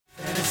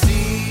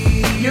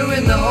you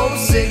in the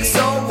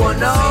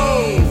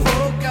 06010.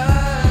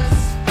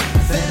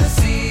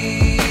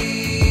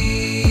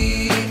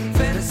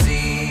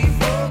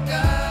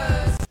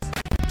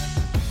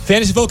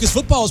 Fantasy Focus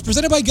Football is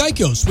presented by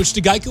Geico. Switch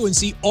to Geico and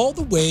see all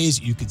the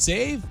ways you could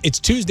save. It's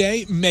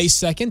Tuesday, May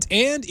 2nd,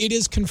 and it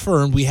is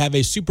confirmed we have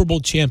a Super Bowl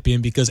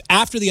champion because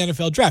after the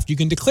NFL draft, you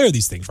can declare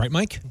these things, right,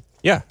 Mike?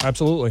 Yeah,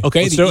 absolutely.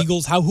 Okay, the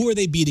Eagles, who are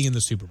they beating in the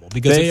Super Bowl?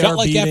 Because it felt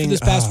like after this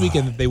past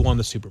weekend that they won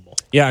the Super Bowl.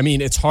 Yeah, I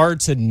mean, it's hard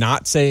to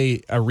not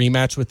say a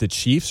rematch with the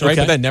Chiefs, right?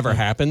 Okay. But that never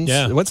happens.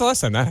 Yeah. When's the last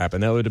time that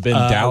happened? That would have been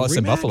Dallas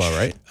and Buffalo,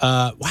 right?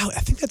 Wow,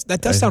 I think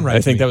that does sound right.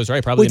 I think that was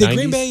right. Probably Wait, 90s. did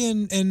Green Bay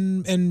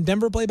and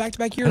Denver play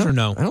back-to-back years or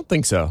no? I don't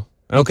think so.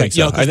 I don't think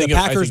so. Yeah, because the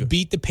Packers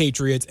beat the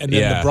Patriots, and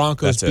then the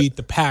Broncos beat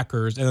the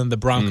Packers, and then the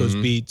Broncos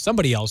beat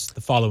somebody else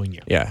the following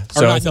year. Yeah.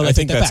 So I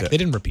think that's it. They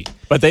didn't repeat.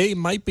 But they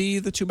might be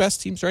the two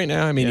best teams right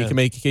now. I mean, you can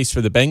make a case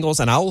for the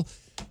Bengals, and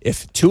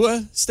if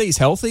Tua stays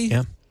healthy,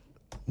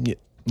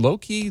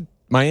 low-key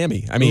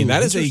Miami. I mean,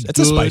 that's a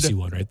spicy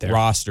one right there.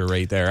 Roster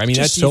right there. I mean,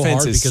 that just so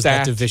defense hard is because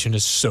stacked. that division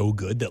is so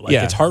good that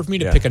it's hard for me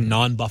to pick a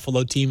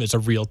non-Buffalo team as a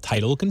real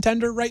title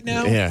contender right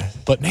now. Yeah.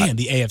 But man,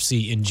 the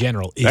AFC in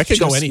general is that could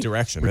just go any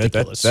direction.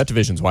 ridiculous. That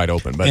division's wide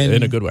open, but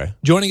in a good way.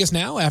 Joining us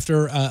now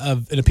after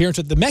an appearance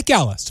at the Met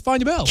Gala,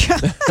 Stefania Bell.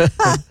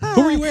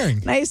 Who are you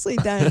wearing? Nicely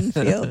done,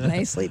 Field.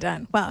 Nicely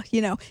done. Well,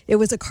 it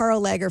was a Karl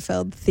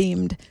Lagerfeld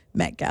themed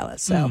Met Gala,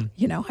 so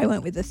I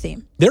went with the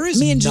theme. There is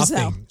me and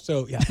nothing.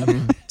 Giselle.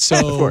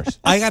 So of course,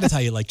 I got to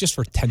tell you, just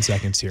for 10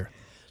 seconds here,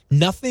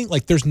 nothing.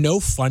 There's no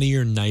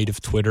funnier night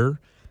of Twitter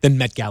than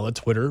Met Gala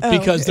Twitter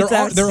because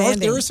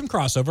there is some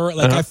crossover.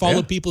 I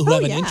follow people who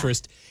have an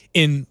interest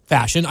in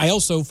fashion. I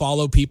also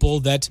follow people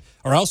that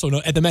are also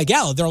at the Met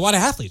Gala. There are a lot of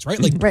athletes, right?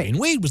 Dwayne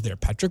Wade was there.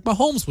 Patrick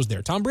Mahomes was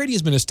there. Tom Brady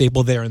has been a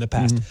staple there in the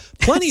past.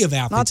 Plenty of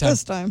athletes. Not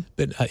this time.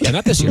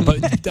 Not this year,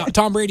 but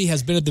Tom Brady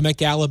has been at the Met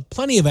Gala.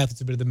 Plenty of athletes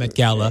have been at the Met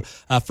Gala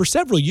for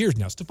several years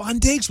now. Stephon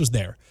Diggs was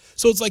there.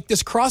 So it's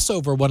this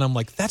crossover when I'm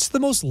that's the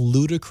most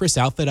ludicrous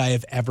outfit I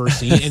have ever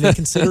seen, and it's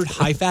considered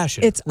high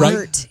fashion. It's right?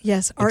 art.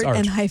 Yes, art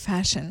and high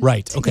fashion.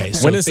 Right. Okay.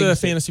 So when is the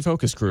Fantasy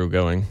Focus crew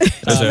going?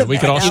 We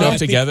could all show up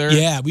together.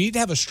 Yeah, we need to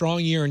have a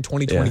strong year in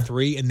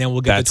 2023, and then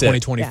we'll get the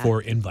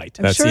 2024 invite.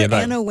 I'm sure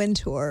Anna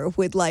Wintour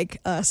would like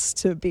us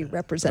to be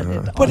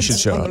represented. But should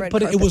show up.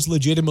 But it was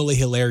legitimately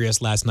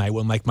hilarious last night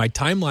when my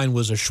timeline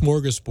was a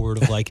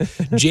smorgasbord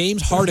of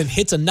James Harden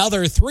hits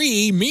another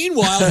three.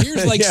 Meanwhile,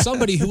 here's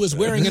somebody who was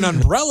wearing an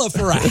umbrella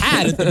for a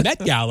hat at the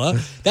Met Gala.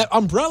 That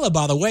umbrella,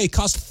 by the way,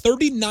 costs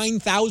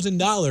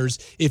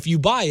 $39,000 if you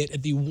buy it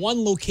at the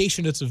one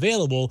location it's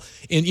available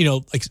in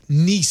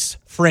Nice,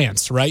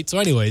 France, right? So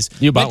anyways,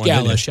 you bought Met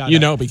Gala, one,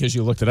 didn't you? Because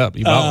you looked it up.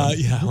 You bought one.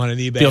 Yeah, on an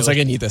eBay. Feels like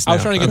I need this now. I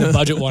was trying to get the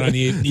budget one on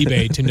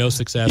eBay to no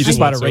success. You just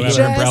bought a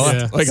regular umbrella?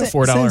 Yeah. Like a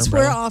 $4 umbrella. Since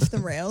we're off the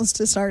rails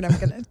to start, I'm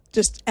going to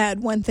just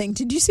add one thing.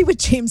 Did you see what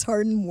James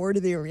Harden wore to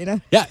the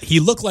arena? Yeah, he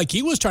looked like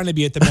he was trying to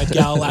be at the Met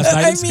Gala last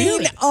night. I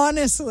mean,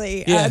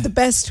 honestly, the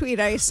best tweet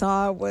I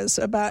saw was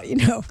about,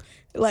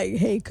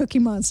 hey, Cookie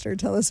Monster,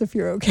 tell us if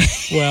you're okay.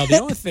 Well, the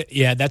only thing,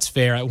 that's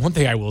fair. One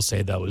thing I will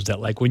say, though, is that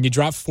when you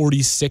drop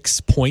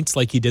 46 points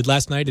like he did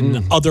last night in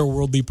an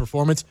otherworldly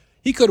performance,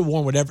 he could have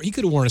worn whatever. He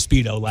could have worn a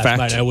Speedo last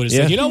night. I would have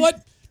said, you know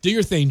what? Do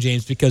your thing,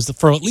 James, because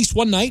for at least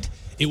one night,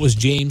 it was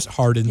James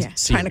Harden's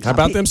scene. How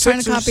about them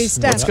Sixers? Trying to copy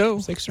Steph. Let's go.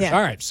 Sixers. Yeah.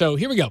 All right, so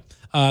here we go.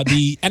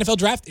 The NFL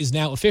draft is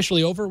now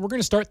officially over. We're going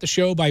to start the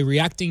show by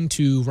reacting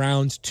to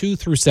rounds 2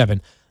 through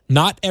 7.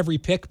 Not every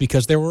pick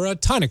because there were a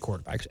ton of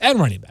quarterbacks and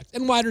running backs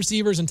and wide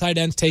receivers and tight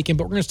ends taken,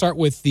 but we're going to start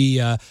with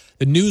the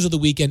news of the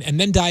weekend and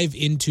then dive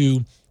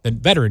into the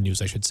veteran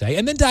news, I should say,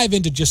 and then dive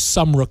into just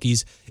some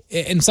rookies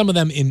and some of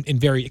them in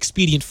very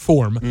expedient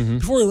form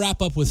before we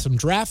wrap up with some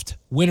draft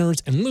winners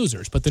and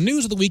losers. But the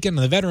news of the weekend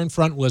on the veteran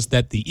front was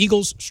that the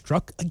Eagles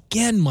struck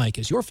again, Mike,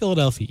 as your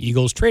Philadelphia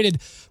Eagles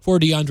traded for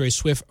DeAndre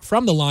Swift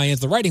from the Lions.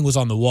 The writing was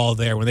on the wall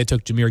there when they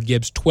took Jahmyr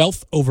Gibbs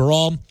 12th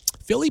overall.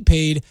 Philly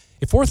paid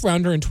a 4th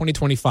rounder in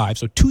 2025,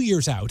 so 2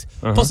 years out,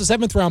 plus a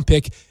 7th round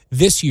pick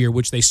this year,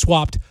 which they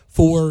swapped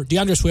for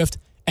DeAndre Swift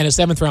and a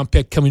 7th round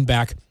pick coming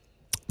back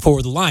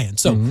for the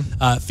Lions. So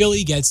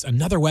Philly gets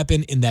another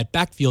weapon in that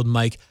backfield,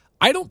 Mike.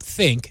 I don't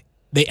think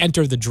they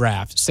enter the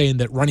draft saying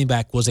that running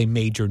back was a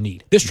major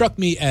need. This struck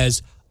me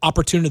as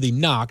opportunity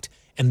knocked,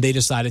 and they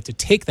decided to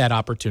take that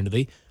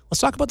opportunity. Let's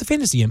talk about the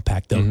fantasy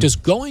impact, though. Does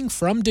going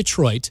from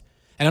Detroit,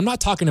 and I'm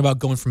not talking about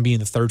going from being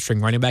the third-string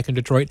running back in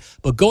Detroit,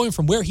 but going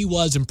from where he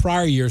was in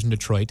prior years in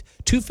Detroit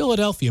to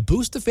Philadelphia,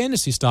 boost the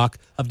fantasy stock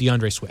of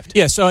DeAndre Swift?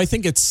 Yeah, so I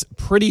think it's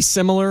pretty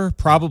similar,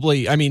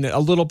 probably. I mean, a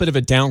little bit of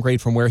a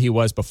downgrade from where he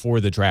was before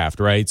the draft,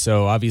 right?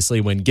 So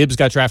obviously when Gibbs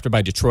got drafted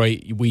by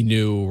Detroit, we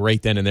knew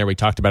right then and there, we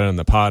talked about it on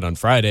the pod on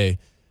Friday,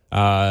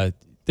 they're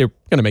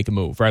going to make a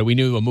move, right? We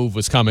knew a move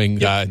was coming.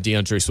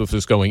 DeAndre Swift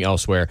was going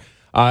elsewhere.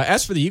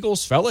 As for the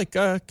Eagles, felt like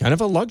kind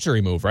of a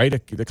luxury move, right?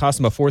 It cost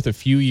them a 4th a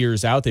few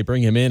years out. They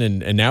bring him in,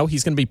 and now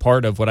he's going to be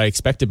part of what I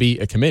expect to be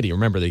a committee.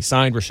 Remember, they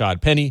signed Rashad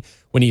Penny.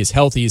 When he is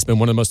healthy, he's been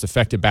one of the most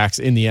effective backs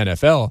in the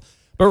NFL.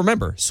 But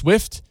remember,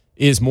 Swift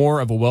is more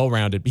of a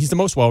well-rounded. He's the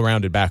most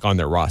well-rounded back on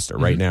their roster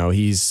right now.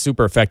 He's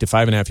super effective,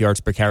 5.5 yards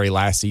per carry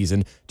last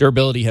season.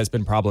 Durability has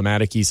been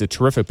problematic. He's a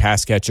terrific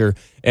pass catcher.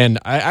 And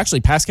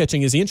actually, pass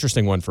catching is the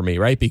interesting one for me,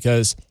 right?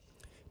 Because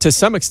to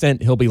some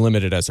extent, he'll be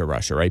limited as a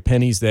rusher, right?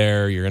 Penny's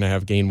there. You're going to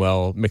have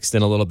Gainwell mixed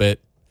in a little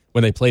bit.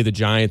 When they play the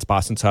Giants,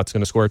 Boston Scott's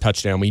going to score a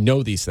touchdown. We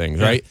know these things,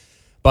 right?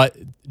 But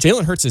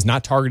Jalen Hurts has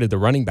not targeted the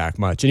running back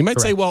much. And you might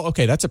say, well,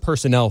 okay, that's a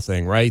personnel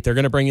thing, right? They're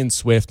going to bring in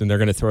Swift and they're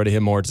going to throw to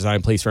him more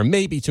design plays for him,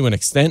 maybe to an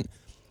extent,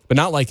 but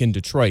not like in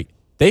Detroit.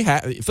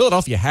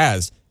 Philadelphia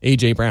has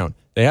A.J. Brown.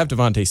 They have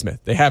Devontae Smith.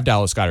 They have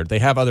Dallas Goedert. They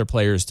have other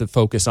players to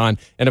focus on.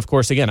 And, of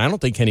course, again, I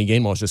don't think Kenny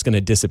Gainwell is just going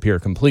to disappear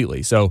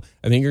completely. So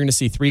I think you're going to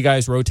see 3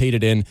 guys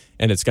rotated in,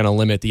 and it's going to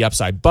limit the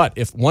upside. But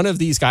if one of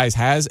these guys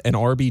has an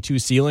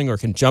RB2 ceiling or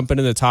can jump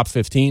into the top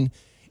 15,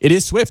 it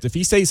is Swift. If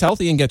he stays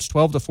healthy and gets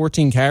 12 to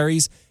 14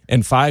 carries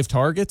and 5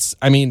 targets,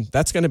 I mean,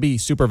 that's going to be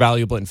super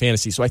valuable in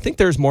fantasy. So I think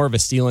there's more of a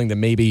ceiling than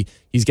maybe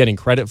he's getting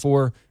credit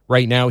for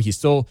right now. He's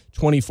still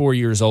 24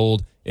 years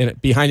old and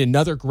behind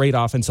another great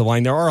offensive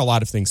line. There are a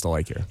lot of things to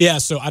like here. Yeah,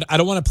 so I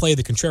don't want to play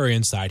the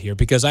contrarian side here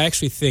because I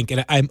actually think,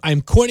 and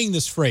I'm coining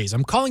this phrase,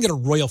 I'm calling it a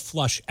royal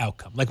flush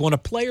outcome. Like when a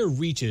player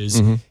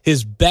reaches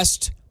his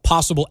best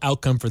possible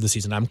outcome for the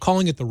season, I'm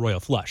calling it the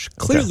royal flush.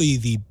 Clearly,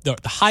 the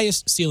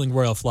highest ceiling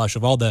royal flush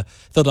of all the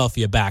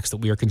Philadelphia backs that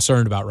we are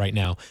concerned about right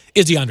now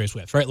is DeAndre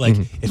Swift, right? Like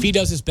if he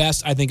does his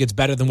best, I think it's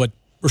better than what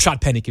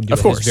Rashad Penny can do at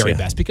his very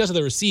best because of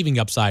the receiving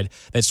upside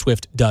that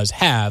Swift does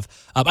have.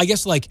 I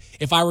guess like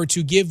if I were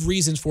to give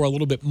reasons for a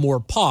little bit more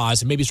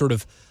pause and maybe sort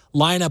of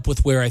line up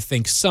with where I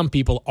think some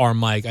people are,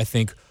 Mike, I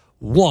think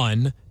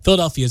one,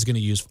 Philadelphia is going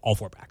to use all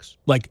 4 backs,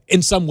 like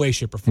in some way,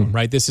 shape, or form,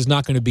 right? This is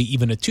not going to be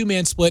even a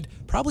 2-man split,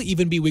 probably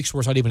even be weeks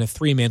where it's not even a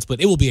 3-man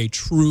split. It will be a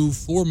true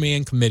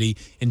 4-man committee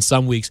in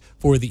some weeks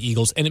for the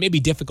Eagles, and it may be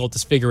difficult to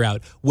figure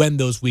out when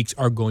those weeks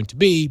are going to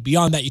be.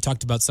 Beyond that, you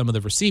talked about some of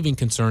the receiving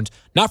concerns,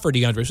 not for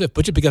DeAndre Swift,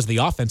 but just because of the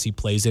offense he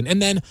plays in.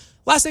 And then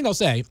last thing I'll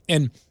say,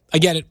 and I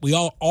get it, we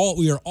are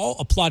all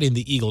applauding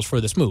the Eagles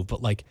for this move,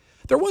 but like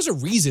there was a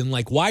reason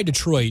like why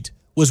Detroit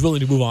was willing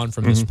to move on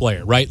from this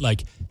player, right?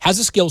 Like has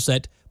a skill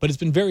set, but it's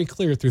been very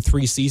clear through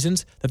 3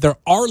 seasons that there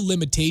are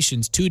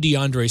limitations to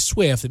DeAndre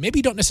Swift that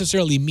maybe don't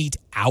necessarily meet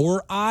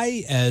our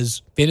eye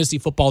as fantasy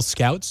football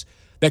scouts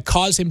that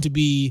cause him to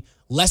be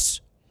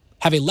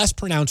have a less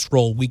pronounced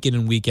role week in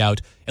and week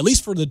out, at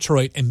least for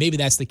Detroit, and maybe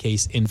that's the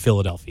case in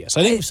Philadelphia. So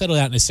I think we've settled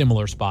out in a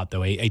similar spot,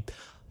 though, a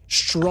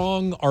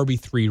strong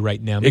RB3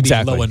 right now, maybe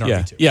low end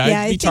RB2. Yeah,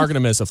 I'd be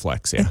targeting him as a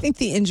flex. Yeah, I think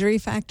the injury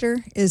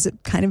factor is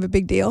kind of a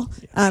big deal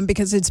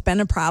because it's been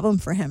a problem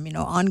for him. You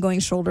know, ongoing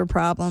shoulder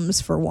problems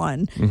for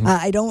one.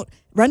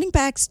 Running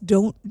backs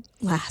don't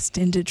last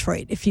in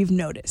Detroit, if you've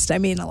noticed. I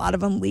mean, a lot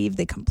of them leave.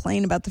 They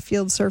complain about the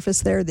field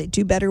surface there. They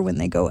do better when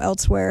they go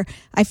elsewhere.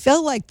 I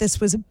feel like this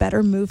was a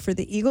better move for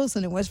the Eagles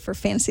than it was for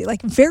fantasy.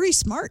 Like, very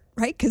smart,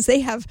 right? Because they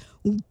have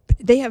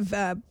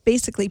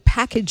basically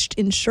packaged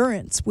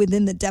insurance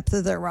within the depth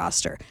of their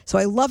roster. So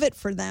I love it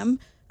for them.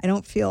 I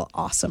don't feel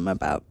awesome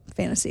about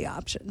fantasy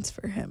options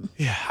for him.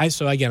 Yeah,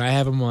 so again, I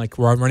have him like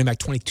we're running back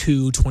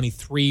 22,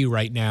 23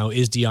 right now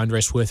is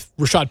DeAndre Swift.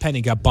 Rashad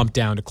Penny got bumped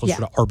down to closer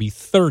to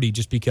RB30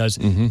 just because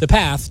the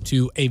path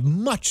to a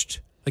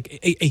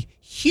a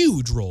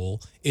huge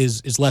role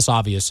is less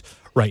obvious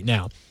right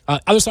now.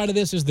 Other side of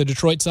this is the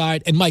Detroit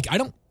side. And Mike,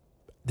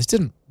 this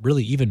didn't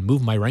really even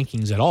move my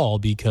rankings at all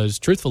because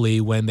truthfully,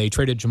 when they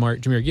traded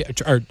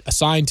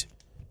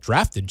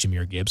drafted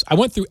Jahmyr Gibbs, I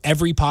went through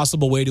every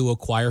possible way to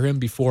acquire him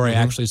before I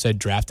actually said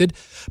drafted.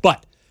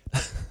 But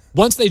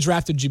once they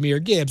drafted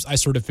Jahmyr Gibbs, I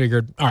sort of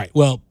figured, all right,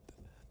 well,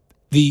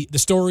 the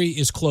story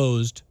is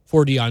closed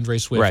for DeAndre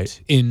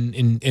Swift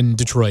in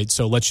Detroit,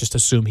 so let's just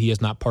assume he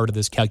is not part of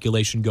this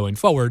calculation going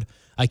forward.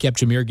 I kept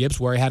Jahmyr Gibbs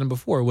where I had him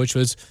before, which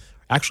was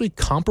actually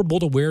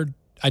comparable to where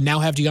I now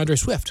have DeAndre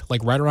Swift,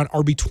 like right around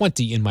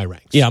RB20 in my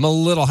ranks. Yeah, I'm a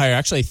little higher.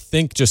 Actually, I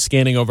think just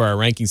scanning over our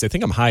rankings, I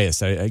think I'm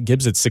highest.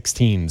 Gibbs at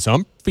 16, so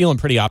I'm feeling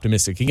pretty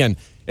optimistic. Again,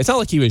 it's not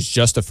like he was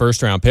just a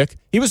first-round pick.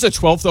 He was a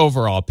 12th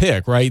overall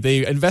pick, right?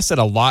 They invested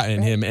a lot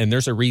in him, and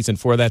there's a reason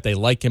for that. They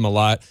like him a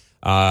lot.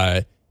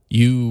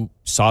 You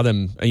saw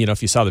them,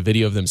 if you saw the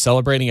video of them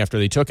celebrating after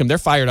they took him, they're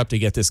fired up to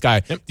get this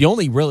guy. Yep. The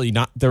only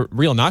the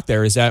real knock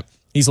there is that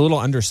he's a little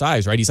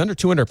undersized, right? He's under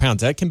 200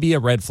 pounds. That can be a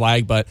red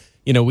flag, but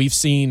we've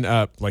seen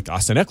like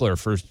Austin Eckler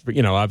for,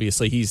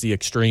 obviously he's the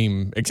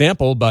extreme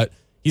example, but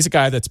he's a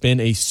guy that's been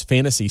a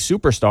fantasy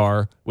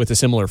superstar with a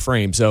similar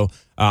frame. So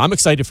I'm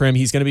excited for him.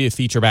 He's going to be a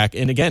feature back.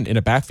 And again, in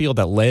a backfield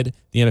that led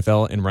the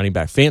NFL in running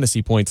back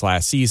fantasy points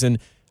last season,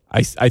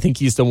 I think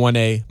he's the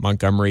 1A,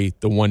 Montgomery,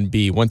 the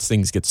 1B, once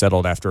things get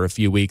settled after a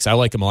few weeks. I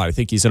like him a lot. I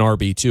think he's an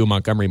RB2,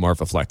 Montgomery more of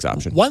a flex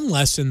option. One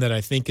lesson that I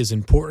think is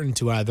important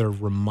to either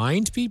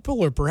remind people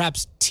or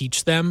perhaps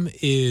teach them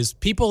is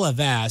people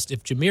have asked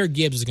if Jahmyr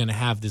Gibbs is going to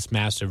have this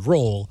massive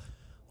role,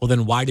 well,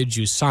 then why did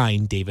you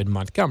sign David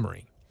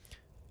Montgomery?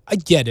 I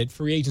get it.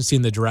 Free agency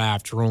and the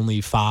draft are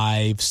only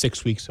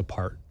 5-6 weeks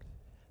apart.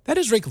 That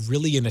is like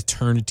really an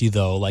eternity,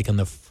 though, like on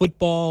the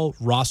football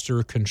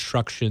roster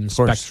construction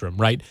spectrum,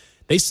 right?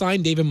 They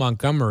signed David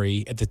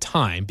Montgomery at the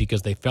time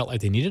because they felt like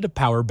they needed a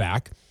power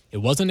back. It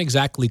wasn't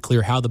exactly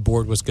clear how the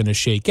board was going to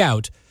shake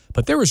out,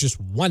 but there was just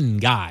one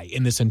guy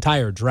in this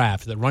entire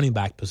draft, the running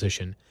back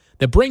position,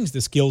 that brings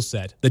the skill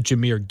set that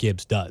Jahmyr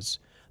Gibbs does.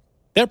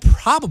 They're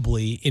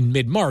probably in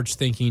mid-March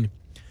thinking,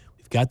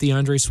 we've got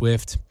DeAndre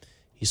Swift.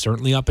 He's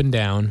certainly up and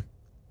down.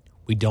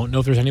 We don't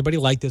know if there's anybody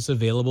like this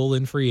available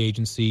in free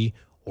agency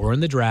or in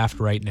the draft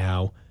right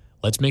now.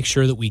 Let's make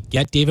sure that we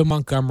get David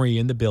Montgomery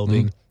in the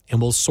building,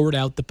 and we'll sort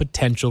out the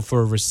potential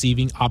for a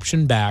receiving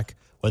option back,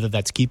 whether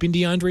that's keeping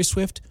DeAndre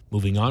Swift,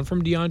 moving on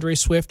from DeAndre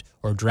Swift,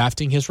 or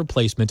drafting his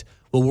replacement.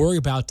 We'll worry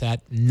about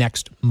that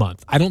next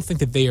month. I don't think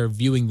that they are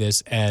viewing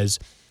this as,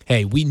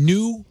 hey, we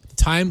knew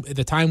at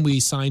the time we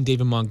signed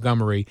David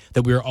Montgomery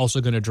that we were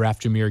also going to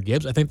draft Jahmyr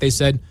Gibbs. I think they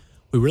said,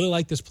 we really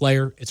like this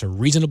player. It's a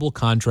reasonable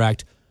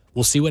contract.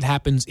 We'll see what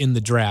happens in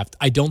the draft.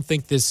 I don't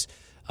think if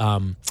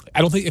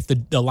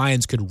the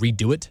Lions could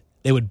redo it,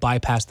 they would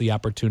bypass the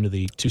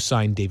opportunity to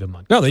sign David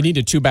Montgomery. No, they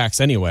needed two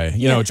backs anyway.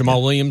 You know,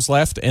 Jamal Williams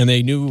left, and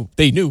they knew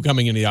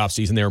coming into the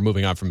offseason they were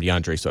moving on from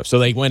DeAndre Swift. So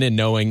they went in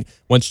knowing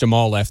once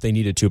Jamal left, they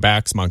needed two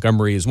backs.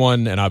 Montgomery is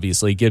one, and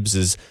obviously Gibbs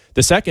is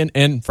the second.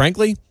 And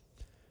frankly,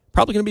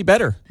 probably going to be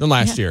better than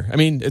last year. I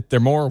mean,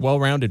 they're more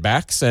well-rounded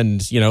backs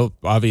and,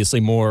 obviously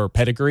more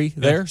pedigree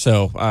there.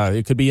 So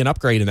it could be an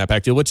upgrade in that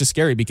backfield, which is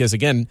scary because,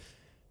 again,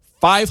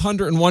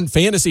 501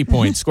 fantasy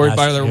points scored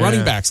by their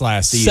running backs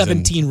last season.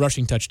 17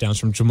 rushing touchdowns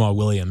from Jamal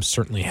Williams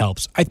certainly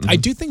helps. I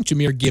do think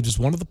Jahmyr Gibbs is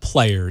one of the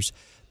players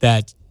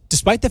that,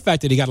 despite the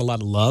fact that he got a lot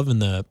of love in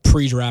the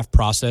pre-draft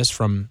process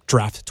from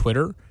draft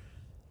Twitter,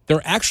 there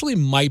actually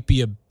might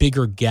be a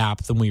bigger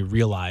gap than we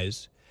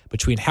realize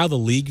between how the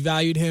league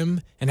valued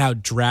him and how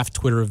draft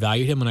Twitter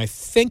valued him. And I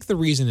think the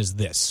reason is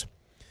this.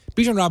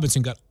 Bijan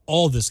Robinson got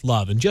all this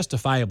love, and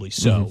justifiably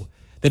so,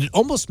 that it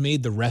almost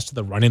made the rest of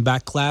the running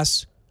back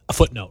class a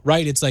footnote,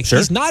 right? It's like,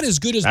 he's not as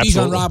good as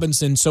Bijan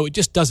Robinson, so it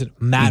just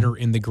doesn't matter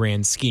in the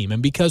grand scheme.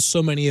 And because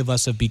so many of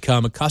us have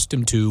become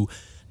accustomed to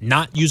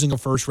not using a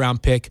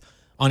first-round pick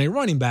on a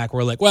running back,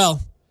 we're like,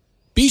 well,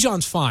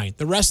 Bijan's fine.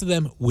 The rest of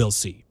them, we'll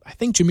see. I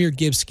think Jahmyr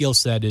Gibbs' skill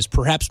set is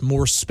perhaps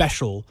more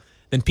special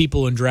than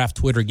people in draft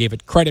Twitter gave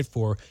it credit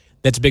for.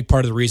 That's a big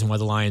part of the reason why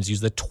the Lions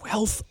used the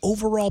 12th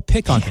overall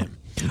pick on him.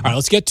 All right,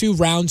 let's get to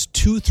rounds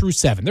 2 through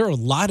 7. There are a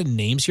lot of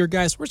names here,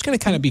 guys. We're just going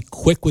to kind of be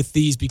quick with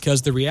these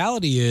because the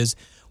reality is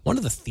one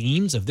of the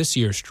themes of this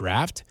year's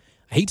draft,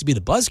 I hate to be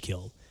the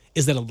buzzkill,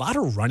 is that a lot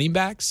of running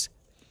backs,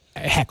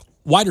 heck,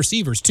 wide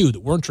receivers too, that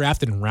weren't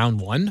drafted in round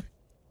 1,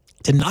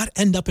 did not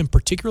end up in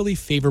particularly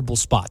favorable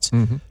spots.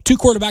 2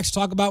 quarterbacks to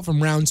talk about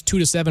from rounds 2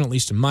 to 7, at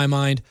least in my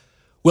mind.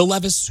 Will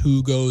Levis,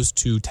 who goes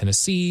to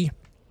Tennessee,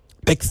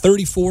 pick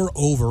 34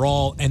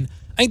 overall. And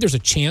I think there's a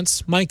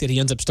chance, Mike, that he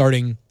ends up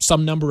starting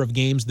some number of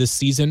games this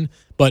season.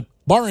 But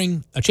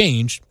barring a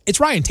change, it's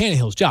Ryan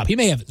Tannehill's job. He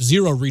may have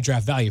 0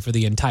 redraft value for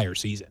the entire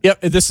season.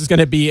 Yep, this is going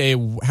to be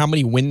how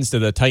many wins do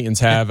the Titans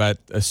have at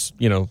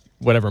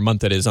whatever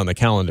month it is on the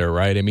calendar,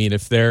 right? I mean,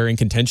 if they're in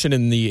contention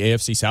in the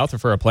AFC South or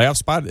for a playoff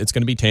spot, it's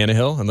going to be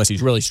Tannehill, unless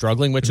he's really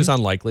struggling, which is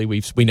unlikely.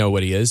 We know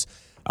what he is.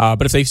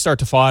 But if they start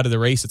to fall out of the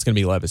race, it's going to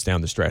be Levis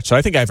down the stretch. So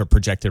I think I have a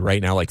projected right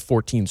now like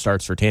 14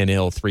 starts for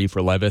Tannehill, 3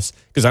 for Levis,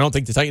 because I don't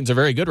think the Titans are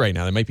very good right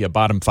now. They might be a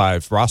bottom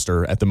 5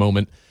 roster at the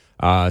moment.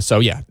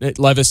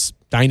 Levis,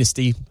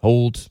 dynasty,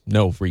 hold,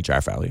 no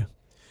redraft value.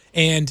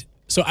 And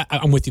so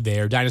I'm with you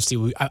there.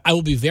 Dynasty, I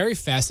will be very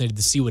fascinated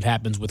to see what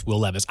happens with Will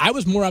Levis. I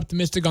was more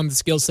optimistic on the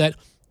skill set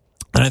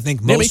than I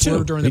think most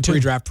were during the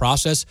pre-draft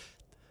process.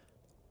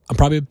 I'm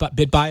probably a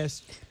bit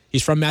biased.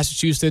 He's from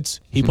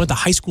Massachusetts. He went to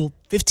high school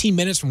 15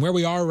 minutes from where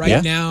we are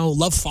right now.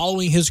 Love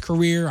following his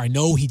career. I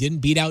know he didn't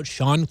beat out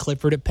Sean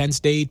Clifford at Penn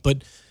State,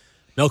 but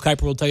Mel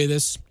Kiper will tell you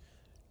this.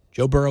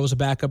 Joe Burrow is a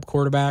backup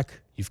quarterback.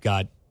 You've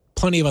got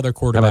plenty of other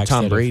quarterbacks. How about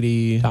Tom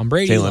Brady,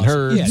 Jalen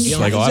Hurts, a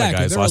lot of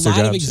guys there lost are a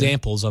their lot jobs. of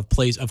examples of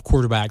plays of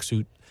quarterbacks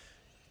who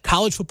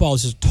college football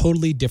is just a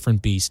totally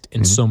different beast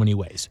in so many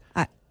ways.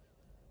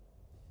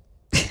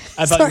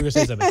 I thought you were going to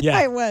say something. Yeah,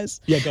 I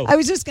was. Yeah, go. I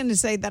was just going to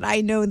say that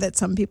I know that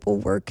some people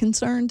were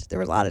concerned. There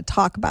was a lot of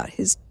talk about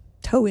his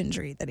toe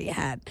injury that he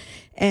had.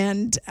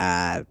 And,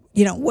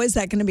 was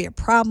that going to be a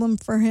problem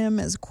for him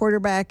as a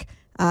quarterback?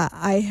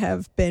 I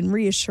have been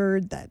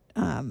reassured that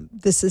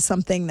this is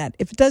something that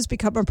if it does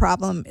become a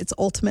problem, it's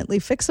ultimately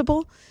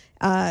fixable.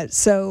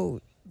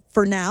 So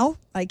for now,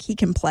 he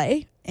can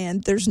play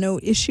and there's no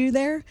issue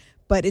there,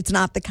 but it's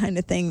not the kind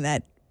of thing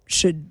that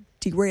should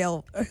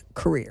derail a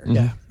career.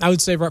 Yeah, I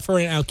would say for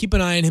right now, keep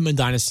an eye on him in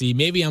Dynasty.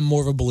 Maybe I'm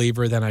more of a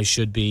believer than I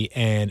should be,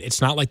 and it's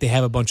not like they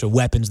have a bunch of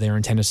weapons there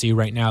in Tennessee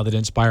right now that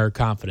inspire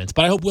confidence.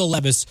 But I hope Will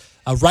Levis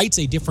writes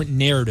a different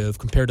narrative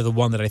compared to the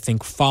one that I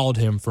think followed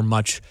him for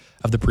much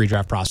of the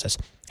pre-draft process.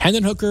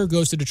 Hendon Hooker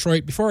goes to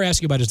Detroit. Before I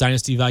ask you about his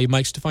Dynasty value,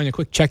 Mike, just to find a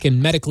quick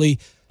check-in medically,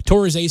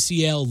 tore his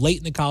ACL late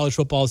in the college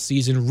football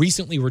season,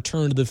 recently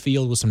returned to the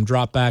field with some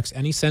dropbacks.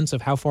 Any sense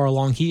of how far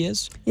along he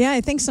is? Yeah,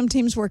 I think some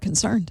teams were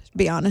concerned, to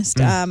be honest.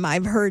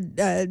 I've heard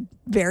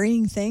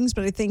varying things,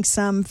 but I think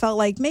some felt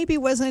like maybe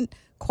wasn't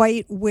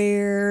quite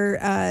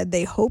where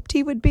they hoped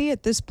he would be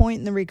at this point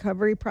in the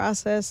recovery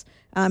process.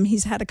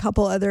 He's had a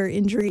couple other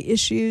injury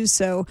issues,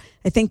 so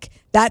I think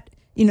that,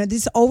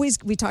 this always,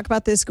 we talk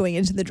about this going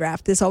into the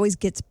draft, this always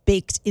gets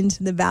baked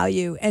into the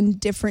value, and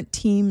different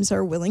teams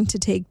are willing to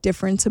take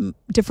different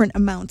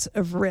amounts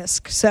of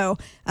risk. So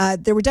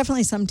there were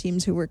definitely some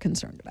teams who were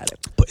concerned about it.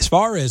 But as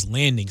far as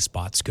landing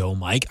spots go,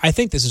 Mike, I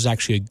think this is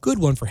actually a good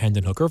one for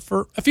Hendon Hooker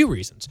for a few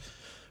reasons.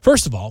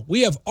 First of all,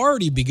 we have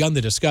already begun the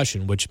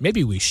discussion, which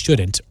maybe we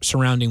shouldn't,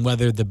 surrounding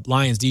whether the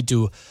Lions need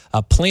to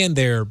plan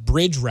their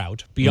bridge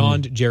route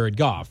beyond Jared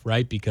Goff,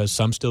 right? Because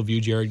some still view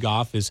Jared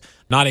Goff as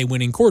not a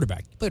winning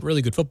quarterback. He played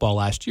really good football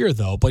last year,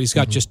 though, but he's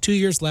got just 2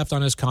 years left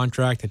on his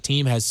contract. The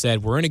team has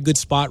said, we're in a good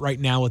spot right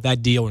now with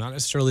that deal. We're not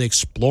necessarily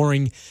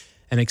exploring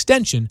an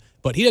extension,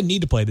 but he doesn't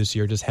need to play this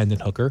year, just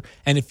Hendon Hooker.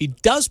 And if he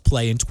does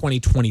play in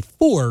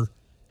 2024,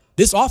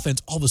 this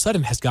offense all of a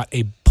sudden has got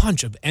a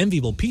bunch of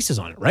enviable pieces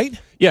on it, right?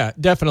 Yeah,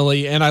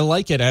 definitely. And I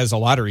like it as a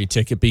lottery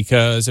ticket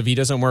because if he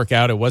doesn't work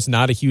out, it was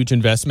not a huge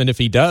investment. If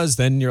he does,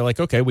 then you're like,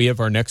 okay, we have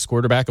our next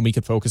quarterback and we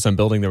can focus on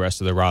building the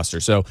rest of the roster.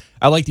 So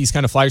I like these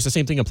kind of flyers. The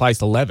same thing applies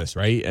to Levis,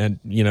 right? And,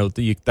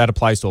 that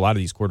applies to a lot of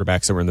these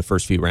quarterbacks that were in the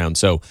first few rounds.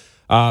 So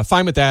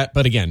fine with that.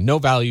 But again, no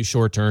value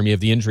short term. You have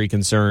the injury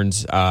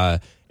concerns.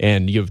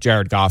 And you have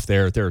Jared Goff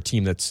there. They're a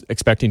team that's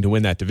expecting to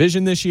win that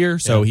division this year,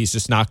 so he's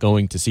just not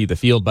going to see the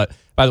field. But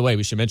by the way,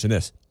 we should mention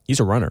this. He's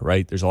a runner,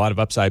 right? There's a lot of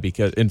upside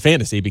in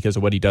fantasy because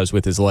of what he does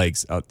with his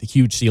legs. The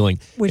huge ceiling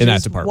in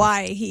that department.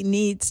 Why he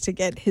needs to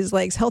get his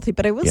legs healthy.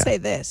 But I will say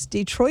this.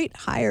 Detroit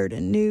hired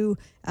a new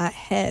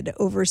head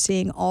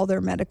overseeing all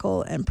their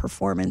medical and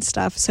performance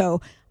stuff.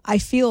 So I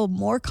feel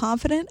more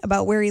confident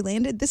about where he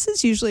landed. This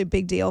is usually a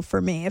big deal for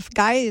me. If a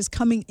guy is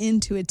coming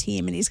into a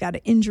team and he's got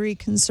an injury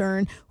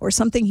concern or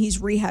something he's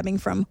rehabbing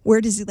from,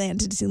 where does he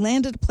land? Does he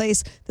land at a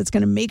place that's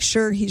going to make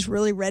sure he's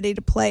really ready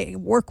to play,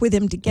 work with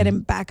him to get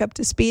him back up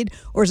to speed,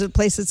 or is it a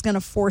place that's going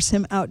to force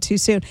him out too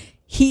soon?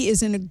 He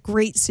is in a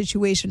great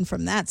situation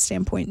from that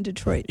standpoint in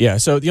Detroit. Yeah,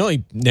 so the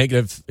only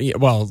negative,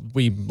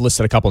 we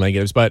listed a couple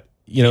negatives, but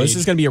this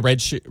is going to be a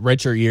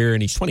redshirt year,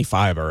 and he's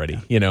 25 already.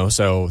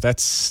 So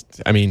that's,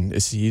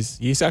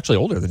 he's actually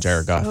older than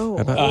Jared Goff.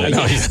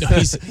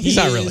 He's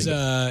not really.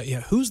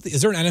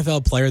 Is there an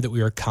NFL player that we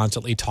are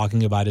constantly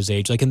talking about his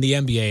age? Like in the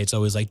NBA, it's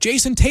always like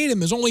Jason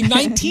Tatum is only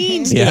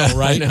 19 still,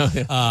 right?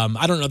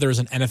 I don't know. There's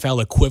an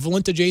NFL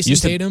equivalent to Jason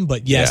Tatum,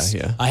 but yes,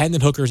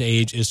 Hendon Hooker's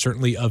age is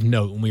certainly of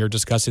note when we are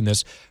discussing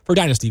this for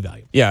dynasty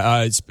value.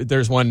 Yeah,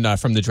 there's one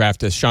from the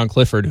draft, Sean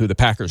Clifford, who the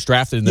Packers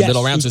drafted in the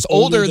middle rounds, is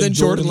older than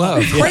Jordan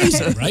Love.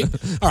 Crazy. Right?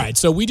 All right,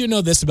 so we do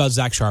know this about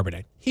Zach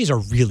Charbonnet. He's a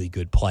really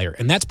good player,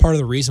 and that's part of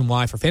the reason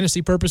why, for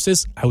fantasy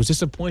purposes, I was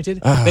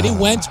disappointed that he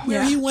went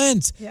where he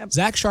went. Yep.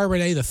 Zach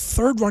Charbonnet, the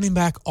third running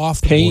back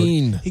off the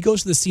board. He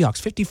goes to the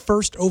Seahawks,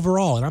 51st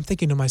overall, and I'm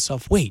thinking to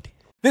myself, wait.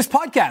 This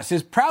podcast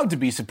is proud to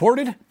be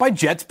supported by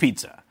Jets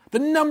Pizza, the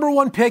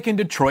 #1 pick in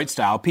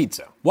Detroit-style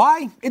pizza.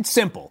 Why? It's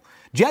simple.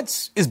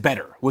 Jets is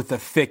better. With the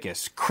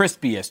thickest,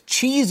 crispiest,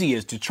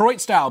 cheesiest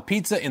Detroit-style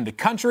pizza in the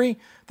country,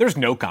 there's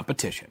no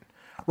competition.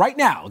 Right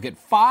now, get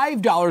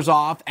 $5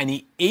 off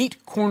any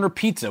 8-corner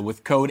pizza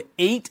with code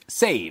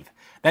 8SAVE.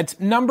 That's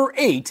number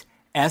 8,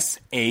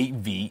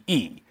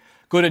 SAVE.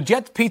 Go to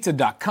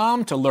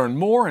jetspizza.com to learn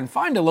more and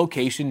find a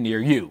location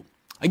near you.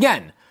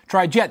 Again,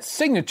 try Jet's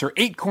signature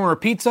 8-corner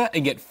pizza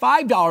and get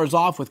 $5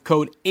 off with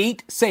code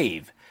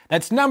 8SAVE.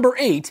 That's number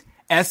 8,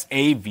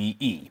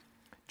 SAVE.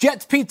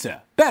 Jet's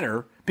Pizza.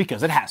 Better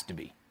because it has to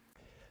be.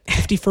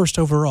 51st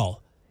overall.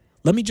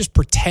 Let me just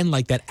pretend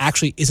like that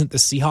actually isn't the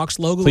Seahawks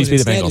logo. Please be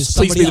the Bengals.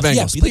 Please be the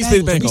Bengals. Please be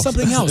the Bengals. Be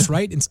something else,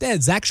 right?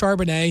 Instead, Zach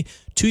Charbonnet,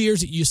 2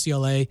 years at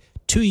UCLA,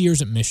 2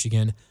 years at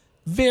Michigan.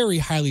 Very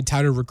highly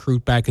touted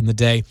recruit back in the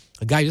day.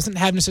 A guy who doesn't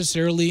have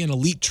necessarily an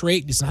elite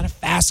trait. He's not a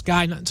fast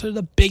guy, not sort of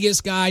the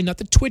biggest guy, not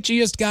the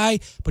twitchiest guy,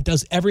 but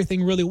does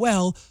everything really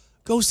well.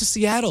 Goes to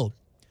Seattle.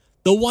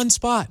 The one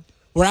spot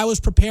where I was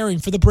preparing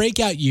for the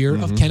breakout year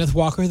of Kenneth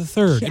Walker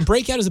III. And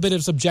breakout is a bit of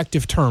a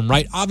subjective term,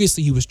 right?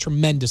 Obviously, he was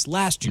tremendous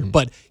last year,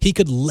 but he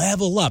could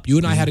level up. You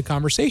and I had a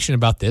conversation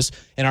about this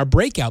in our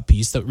breakout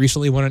piece that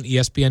recently went on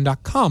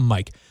ESPN.com,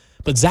 Mike.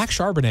 But Zach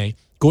Charbonnet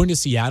going to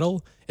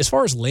Seattle, as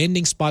far as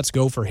landing spots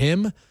go for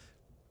him,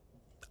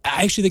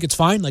 I actually think it's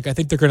fine. Like, I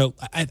think they're going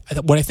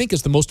to... What I think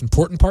is the most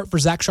important part for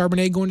Zach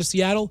Charbonnet going to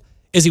Seattle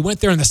is he went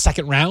there in the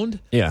second round.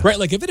 Yeah. Right?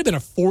 Like, if it had been a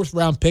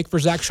fourth-round pick for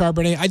Zach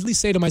Charbonnet, I'd at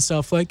least say to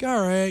myself, like,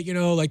 all right,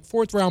 like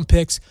fourth-round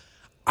picks,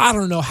 I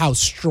don't know how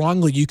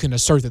strongly you can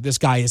assert that this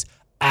guy is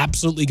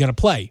absolutely going to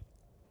play.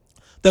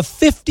 The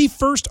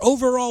 51st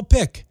overall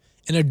pick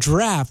in a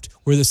draft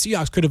where the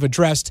Seahawks could have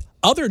addressed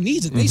other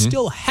needs that they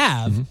still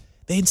have,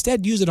 they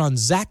instead use it on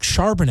Zach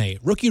Charbonnet.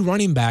 Rookie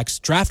running backs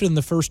drafted in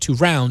the first 2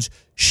 rounds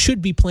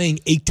should be playing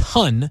a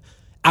ton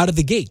out of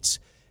the gates.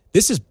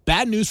 This is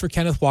bad news for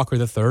Kenneth Walker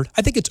III.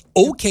 I think it's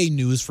okay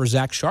news for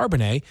Zach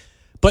Charbonnet,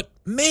 But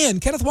man,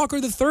 Kenneth Walker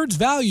III's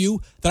value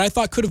that I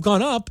thought could have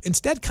gone up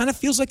instead kind of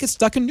feels like it's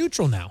stuck in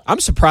neutral now. I'm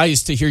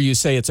surprised to hear you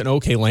say it's an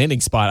okay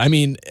landing spot. I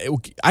mean,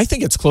 I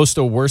think it's close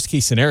to a worst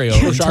case scenario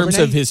in terms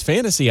of his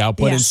fantasy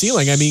output and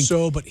ceiling. I mean,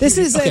 this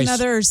is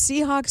another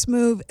Seahawks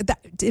move.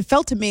 It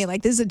felt to me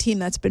like this is a team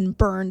that's been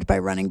burned by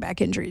running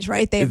back injuries,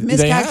 right? They've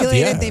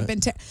miscalculated. They've been,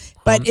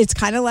 but it's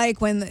kind of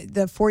like when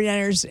the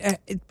 49ers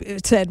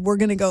it said we're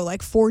going to go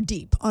like 4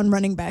 deep on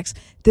running backs.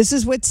 This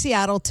is what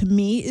Seattle, to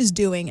me, is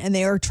doing, and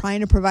they are trying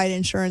to provide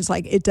insurance.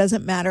 Like, it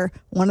doesn't matter.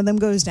 One of them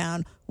goes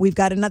down. We've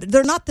got another.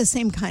 They're not the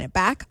same kind of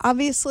back,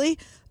 obviously.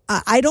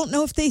 I don't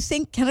know if they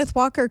think Kenneth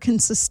Walker can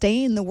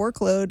sustain the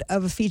workload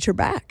of a feature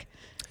back.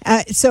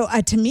 So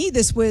to me,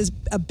 this was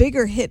a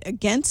bigger hit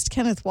against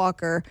Kenneth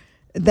Walker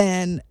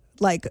than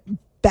like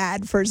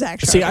bad for Zach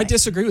Charbonnet. See, I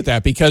disagree with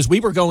that because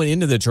we were going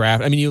into the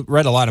draft. I mean, you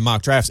read a lot of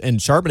mock drafts, and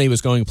Charbonnet was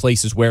going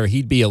places where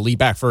he'd be a lead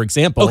back. For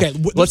example,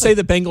 let's say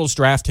the Bengals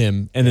draft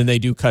him, and then they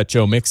do cut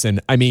Joe Mixon.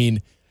 I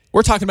mean,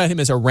 we're talking about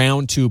him as a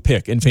round 2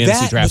 pick in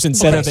fantasy drafts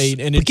instead of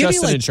an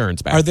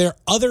insurance back. Are there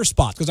other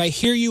spots? Because I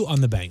hear you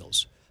on the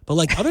Bengals, but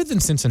like other than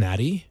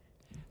Cincinnati,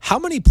 how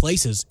many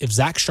places, if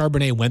Zach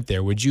Charbonnet went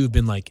there, would you have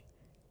been like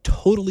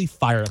totally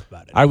fired up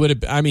about it? I would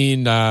have. I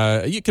mean,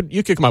 you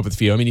could come up with a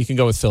few. I mean, you can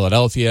go with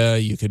Philadelphia.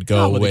 You could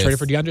go with. They traded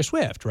for DeAndre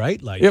Swift,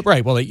 right? Like, yeah,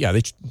 right. Well, they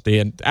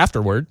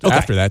after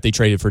that they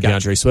traded for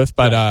DeAndre Swift.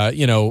 But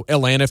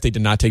Atlanta, if they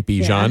did not take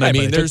Bijan, right, I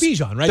mean, there's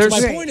Bijan, right? So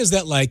my point is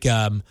that like,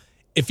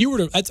 if you were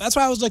to, that's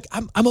why I was like,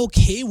 I'm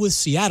okay with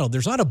Seattle.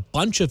 There's not a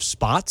bunch of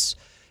spots.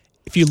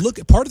 If you look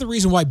at part of the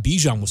reason why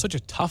Bijan was such a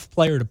tough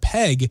player to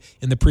peg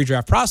in the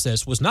pre-draft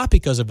process was not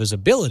because of his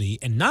ability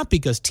and not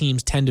because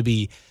teams tend to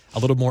be a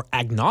little more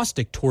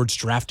agnostic towards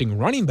drafting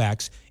running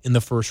backs in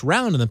the first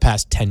round in the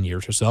past 10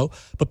 years or so,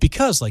 but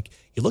because like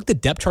you looked at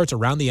depth charts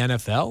around the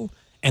NFL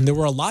and there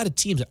were a lot of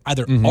teams that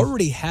either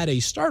already had a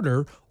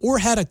starter or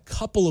had a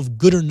couple of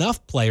good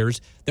enough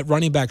players that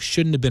running backs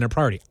shouldn't have been a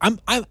priority. I'm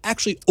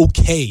actually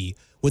okay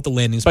with the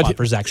landing spot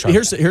for Zach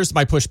Charbonnet. Here's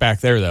my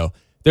pushback there, though.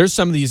 There's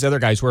some of these other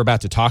guys we're about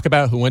to talk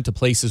about who went to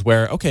places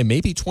where, okay,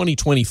 maybe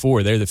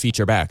 2024, they're the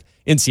feature back.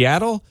 In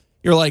Seattle,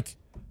 you're like,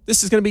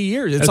 this is going to be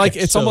years.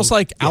 It's almost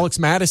like Alex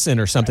Madison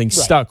or something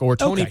stuck, or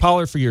Tony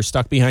Pollard for years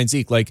stuck behind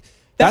Zeke. Like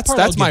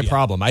that's my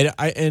problem.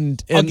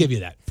 I'll give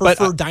you that.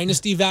 For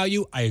dynasty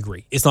value, I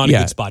agree. It's not a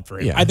good spot for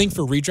him. Yeah. I think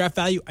for redraft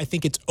value, I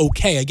think it's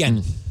okay.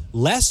 Again,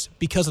 less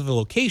because of the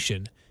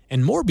location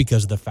and more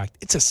because of the fact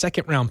it's a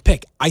second round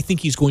pick. I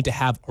think he's going to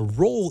have a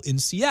role in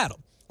Seattle.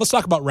 Let's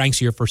talk about ranks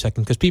here for a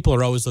second because people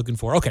are always looking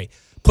for, okay,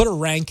 put a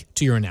rank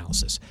to your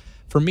analysis.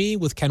 For me,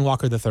 with Ken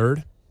Walker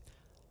III,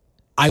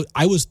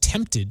 I was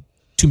tempted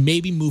to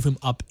maybe move him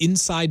up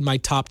inside my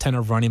top 10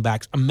 of running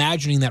backs,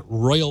 imagining that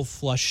royal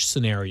flush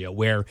scenario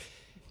where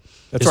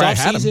this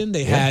offseason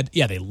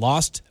they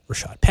lost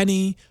Rashad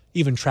Penny,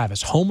 even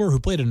Travis Homer, who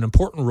played an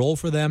important role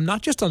for them,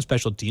 not just on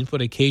special teams,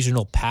 but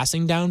occasional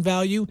passing down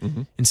value.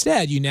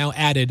 Instead, you now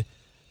added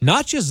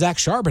not just Zach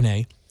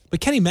Charbonnet, but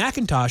Kenny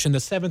McIntosh in the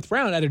 7th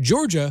round out of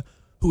Georgia,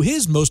 who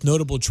his most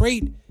notable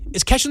trait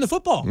is catching the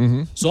football.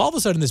 So all of a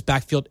sudden, this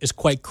backfield is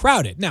quite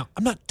crowded. Now,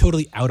 I'm not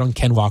totally out on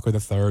Ken Walker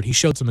III. He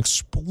showed some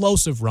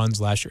explosive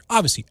runs last year.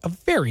 Obviously, a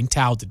very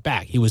talented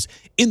back. He was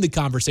in the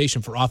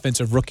conversation for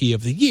Offensive Rookie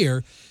of the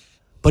Year,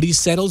 but he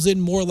settles in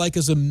more like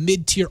as a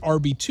mid-tier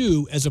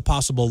RB2 as a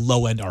possible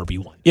low-end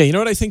RB1. Yeah, you know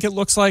what I think it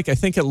looks like? I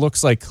think it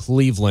looks like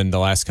Cleveland the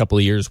last couple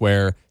of years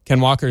where Ken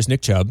Walker is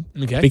Nick Chubb.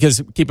 Okay.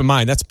 Because keep in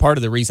mind, that's part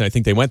of the reason I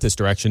think they went this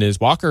direction is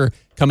Walker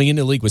coming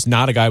into the league was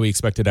not a guy we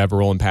expected to have a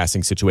role in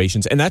passing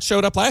situations, and that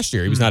showed up last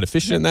year. He was not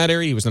efficient in that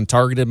area. He wasn't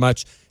targeted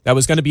much. That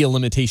was going to be a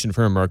limitation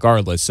for him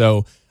regardless.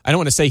 So I don't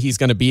want to say he's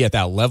going to be at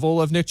that level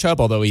of Nick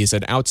Chubb, although he's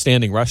an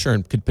outstanding rusher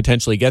and could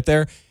potentially get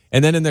there.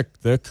 And then in the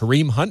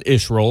Kareem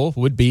Hunt-ish role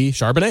would be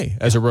Charbonnet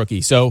as a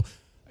rookie. So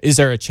is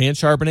there a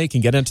chance Charbonnet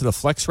can get into the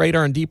flex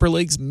radar in deeper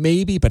leagues?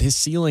 Maybe, but his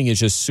ceiling is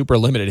just super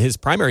limited. His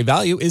primary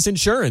value is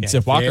insurance.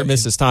 If Walker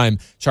misses time,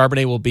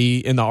 Charbonnet will be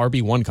in the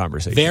RB1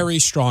 conversation. Very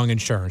strong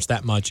insurance.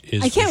 That much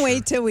is. I can't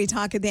wait till we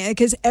talk at the end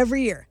because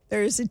every year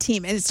there's a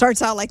team and it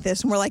starts out like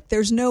this and we're like,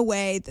 there's no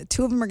way the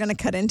two of them are going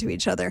to cut into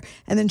each other.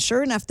 And then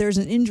sure enough, there's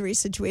an injury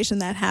situation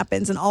that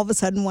happens and all of a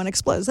sudden one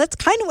explodes. That's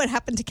kind of what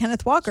happened to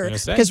Kenneth Walker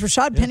because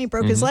Rashad Penny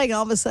broke his leg and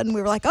all of a sudden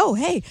we were like, oh,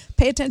 hey,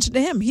 pay attention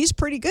to him. He's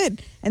pretty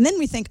good. And then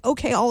we think,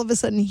 okay, all of a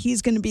sudden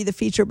he's going to be the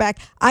feature back.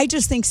 I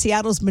just think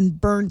Seattle's been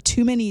burned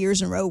too many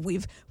years in a row.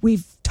 We've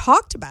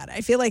talked about it.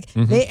 I feel like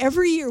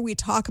every year we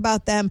talk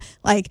about them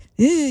like,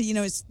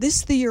 is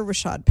this the year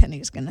Rashad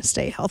Penny is going to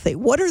stay healthy?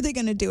 What are they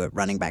going to do at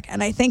running back?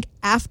 And I think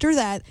after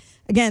that,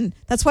 again,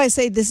 that's why I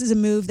say this is a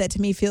move that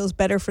to me feels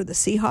better for the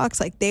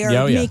Seahawks. Like they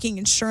are making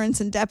insurance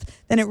and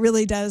depth than it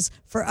really does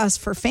for us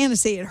for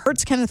fantasy. It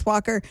hurts Kenneth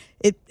Walker.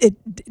 It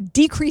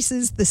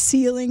decreases the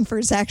ceiling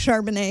for Zach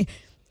Charbonnet.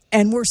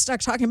 And we're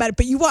stuck talking about it.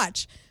 But you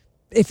watch.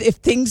 If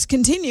things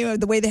continue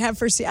the way they have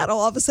for Seattle,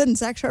 all of a sudden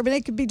Zach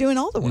Charbonnet could be doing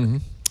all the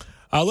work.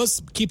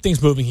 Let's keep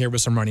things moving here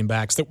with some running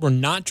backs that were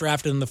not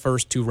drafted in the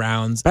first 2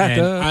 rounds Backups.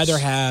 and either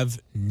have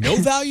no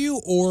value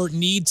or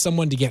need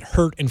someone to get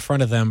hurt in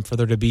front of them for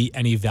there to be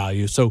any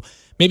value. So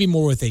maybe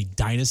more with a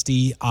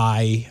dynasty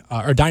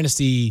or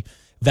dynasty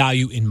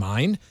value in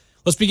mind.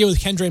 Let's begin with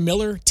Kendre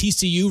Miller,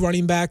 TCU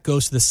running back,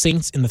 goes to the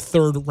Saints in the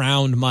 3rd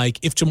round. Mike,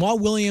 if Jamal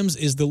Williams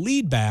is the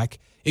lead back,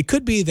 it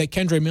could be that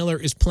Kendre Miller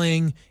is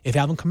playing if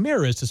Alvin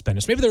Kamara is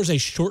suspended. So maybe there's a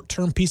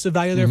short-term piece of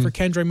value there for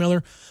Kendre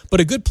Miller, but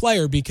a good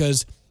player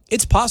because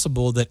it's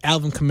possible that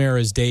Alvin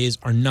Kamara's days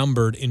are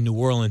numbered in New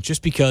Orleans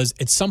just because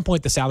at some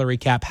point the salary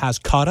cap has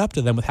caught up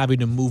to them with having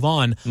to move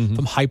on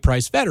from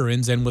high-priced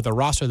veterans, and with a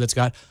roster that's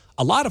got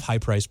a lot of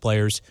high-priced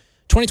players,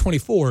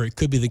 2024, it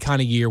could be the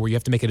kind of year where you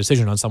have to make a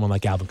decision on someone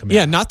like Alvin Kamara.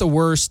 Yeah, not the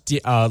worst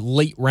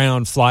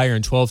late-round flyer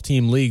in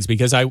 12-team leagues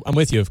because I'm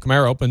with you. If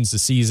Kamara opens the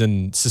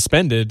season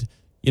suspended,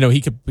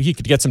 he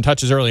could get some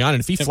touches early on,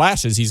 and if he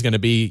flashes, he's going to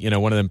be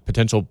one of the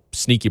potential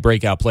sneaky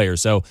breakout players.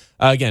 So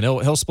again,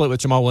 he'll split with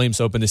Jamal Williams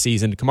to open the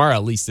season. Kamara,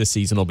 at least this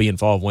season, will be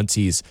involved once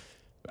he's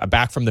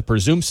back from the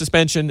presumed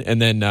suspension,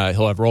 and then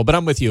he'll have a role. But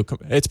I'm with you.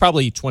 It's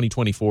probably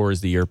 2024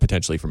 is the year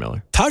potentially for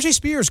Miller. Tajay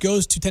Spears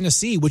goes to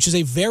Tennessee, which is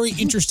a very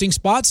interesting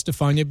spot,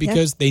 Stefania,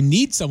 because they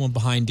need someone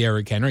behind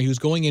Derrick Henry, who's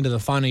going into the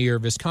final year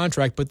of his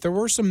contract, but there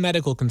were some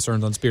medical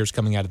concerns on Spears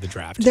coming out of the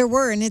draft. There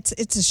were, and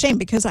it's a shame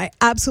because I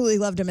absolutely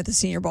loved him at the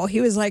Senior Bowl. He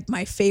was like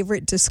my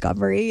favorite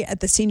discovery at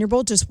the Senior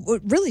Bowl, just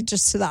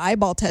to the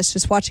eyeball test,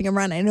 just watching him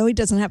run. I know he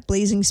doesn't have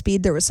blazing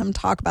speed. There was some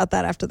talk about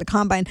that after the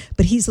Combine,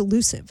 but he's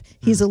elusive.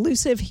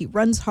 He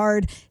runs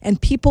hard,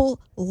 and people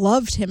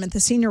loved him at the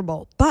Senior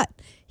Bowl. But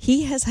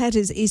he has had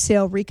his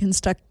ACL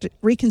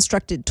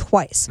reconstructed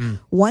twice,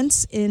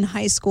 once in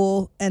high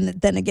school and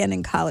then again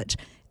in college.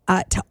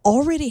 To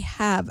already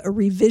have a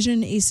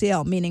revision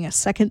ACL, meaning a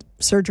second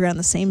surgery on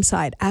the same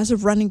side, as a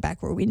running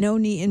back where we know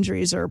knee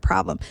injuries are a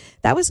problem,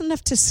 that was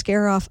enough to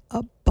scare off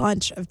a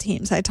bunch of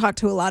teams. I talked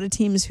to a lot of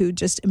teams who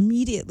just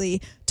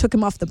immediately took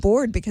him off the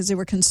board because they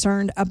were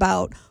concerned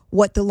about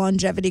what the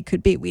longevity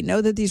could be. We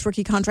know that these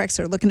rookie contracts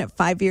are looking at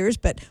 5 years,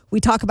 but we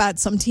talk about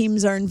some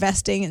teams are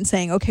investing and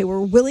saying, okay, we're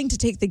willing to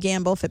take the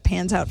gamble if it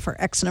pans out for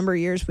X number of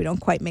years. We don't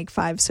quite make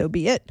 5, so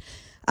be it.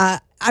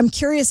 I'm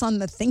curious on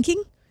the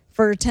thinking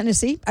for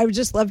Tennessee. I would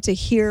just love to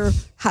hear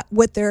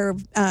what their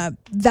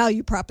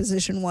value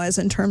proposition was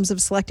in terms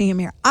of selecting him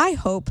here. I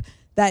hope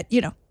that,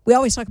 we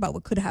always talk about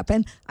what could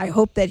happen. I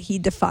hope that he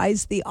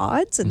defies the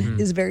odds and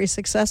is very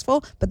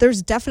successful, but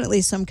there's definitely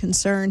some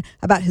concern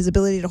about his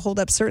ability to hold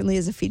up, certainly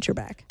as a feature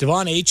back.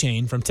 Devon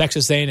Achane from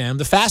Texas A&M,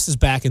 the fastest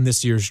back in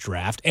this year's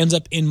draft, ends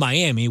up in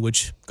Miami,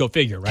 which, go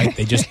figure, right?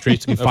 They just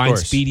basically find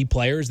speedy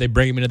players. They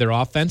bring him into their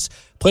offense.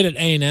 Played at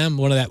A&M,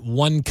 one of that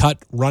one-cut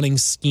running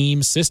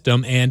scheme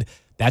system, and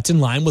that's in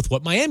line with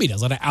what Miami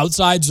does. A lot of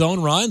outside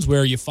zone runs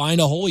where you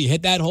find a hole, you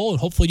hit that hole, and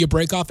hopefully you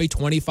break off a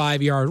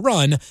 25-yard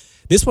run.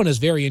 This one is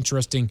very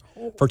interesting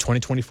for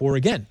 2024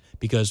 again,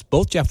 because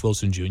both Jeff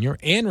Wilson Jr.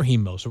 and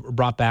Raheem Mostert were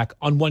brought back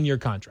on one-year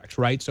contracts,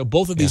 right? So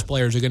both of these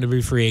players are going to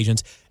be free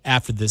agents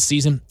after this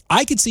season.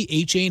 I could see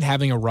Achane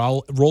having a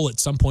role at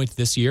some point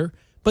this year,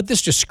 but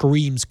this just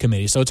screams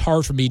committee. So it's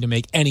hard for me to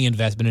make any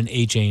investment in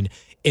Achane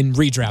in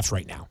redrafts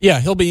right now. Yeah,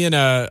 he'll be in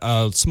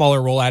a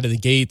smaller role out of the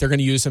gate. They're going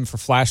to use him for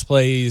flash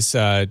plays,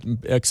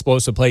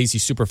 explosive plays.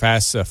 He's super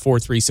fast,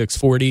 4.3,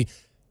 640.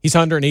 He's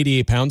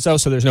 188 pounds, though,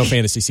 so there's no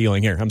fantasy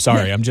ceiling here. I'm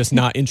sorry. I'm just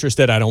not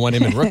interested. I don't want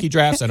him in rookie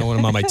drafts. I don't want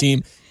him on my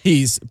team.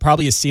 He's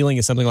probably a ceiling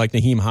is something like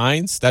Nyheim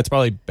Hines. That's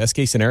probably best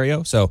case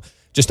scenario. So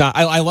just not.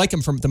 I like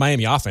him from the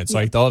Miami offense.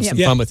 Like they'll have some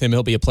fun with him.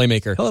 He'll be a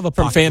playmaker. He'll have a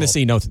from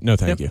fantasy. Role. No,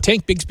 thank you.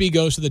 Tank Bigsby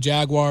goes to the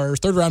Jaguars.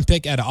 3rd-round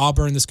pick out of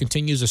Auburn. This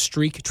continues a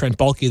streak. Trent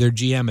Baalke, their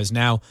GM, has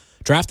now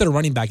drafted a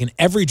running back in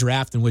every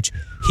draft in which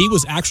he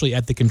was actually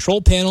at the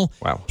control panel.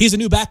 Wow. He's a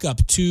new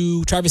backup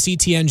to Travis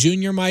Etienne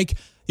Jr., Mike.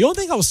 The only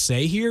thing I will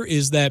say here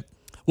is that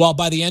while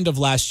by the end of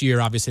last year,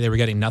 obviously, they were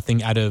getting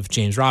nothing out of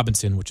James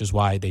Robinson, which is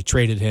why they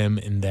traded him,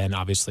 and then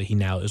obviously he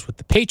now is with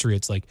the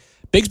Patriots. Like,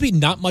 Bigsby,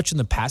 not much in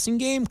the passing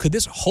game. Could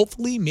this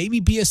hopefully maybe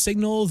be a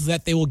signal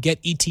that they will get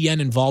Etienne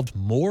involved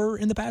more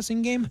in the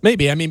passing game?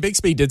 Maybe. I mean,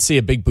 Bigsby did see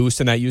a big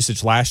boost in that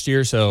usage last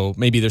year, so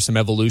maybe there's some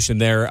evolution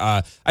there.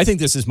 I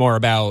think this is more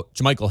about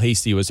JaMychal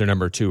Hasty was their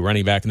number 2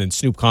 running back, and then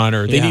Snoop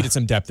Connor. They needed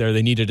some depth there.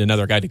 They needed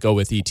another guy to go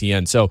with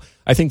Etienne. So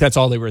I think that's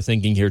all they were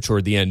thinking here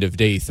toward the end of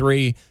day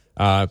 3.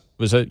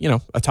 Was a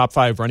top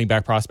 5 running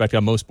back prospect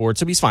on most boards,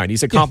 so he's fine.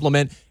 He's a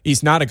compliment.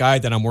 He's not a guy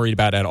that I'm worried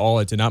about at all.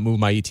 It did not move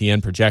my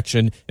Etienne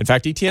projection. In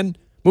fact, Etienne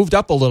moved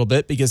up a little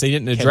bit because they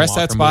didn't address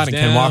that spot, and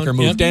Ken Walker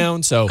moved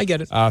down. So I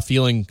get it.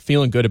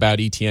 Feeling good about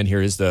Etienne here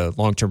as the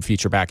long-term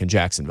feature back in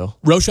Jacksonville.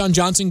 Roshan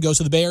Johnson goes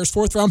to the Bears,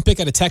 4th-round pick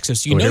out of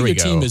Texas. You know your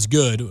team is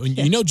good.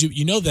 You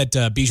know that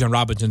Bijan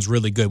Robinson's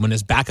really good when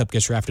his backup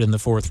gets drafted in the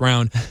 4th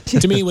round.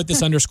 To me, what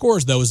this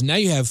underscores, though, is now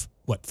you have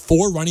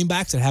 4 running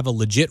backs that have a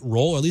legit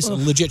role, or at least a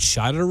legit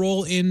shot at a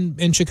role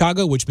in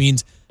Chicago, which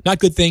means not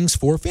good things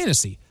for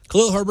fantasy.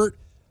 Khalil Herbert,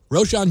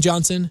 Roshan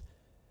Johnson,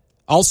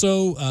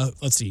 also,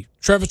 let's see,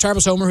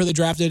 Travis Homer, who they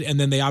drafted, and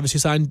then they obviously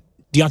signed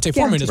Deontay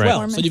Foreman as well.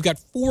 Foreman. So you've got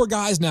 4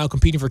 guys now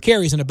competing for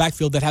carries in a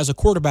backfield that has a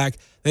quarterback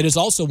that is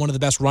also one of the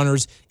best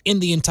runners in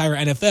the entire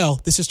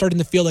NFL. This is starting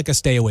to feel like a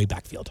stay-away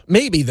backfield.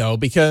 Maybe, though,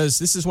 because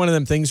this is one of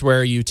them things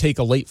where you take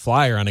a late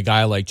flyer on a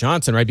guy like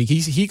Johnson, right?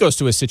 Because he goes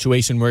to a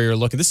situation where you're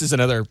looking. This is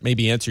another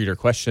maybe answer to your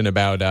question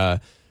about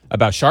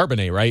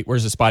Charbonnet, right?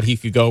 Where's the spot he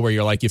could go where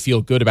you're like, you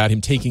feel good about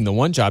him taking the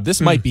one job?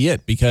 This might be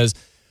it because,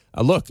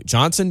 look,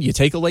 Johnson, you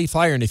take a late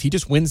flyer, and if he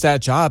just wins that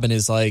job and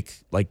is like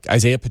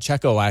Isaiah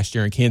Pacheco last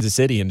year in Kansas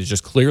City and is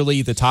just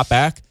clearly the top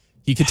back,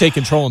 he could take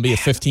control and be a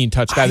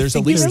 15-touch guy. There's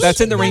at least that's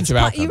in the range of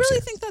outcomes. You really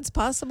here. think that's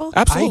possible?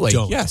 Absolutely. I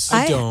don't. Yes.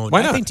 I don't.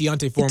 Why not? I think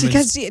Deontay Foreman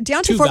Because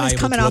Deontay Foreman's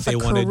coming off a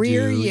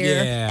career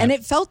year, Yeah. and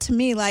it felt to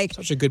me like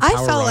Such a good I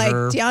power felt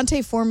runner. like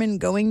Deontay Foreman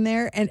going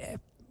there, and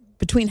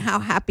between how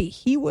happy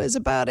he was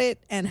about it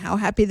and how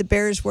happy the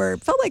Bears were,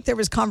 it felt like there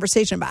was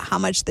conversation about how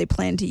much they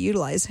planned to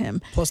utilize him.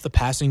 Plus the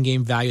passing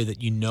game value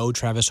that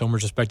Travis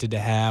Homer's expected to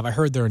have. I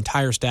heard their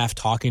entire staff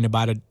talking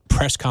about it,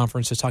 press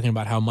conferences talking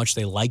about how much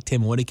they liked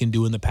him, what he can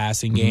do in the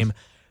passing game.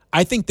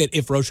 I think that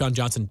if Roschon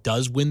Johnson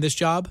does win this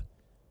job,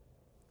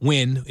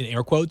 in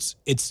air quotes,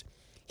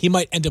 he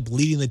might end up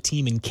leading the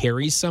team in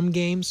carries some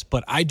games,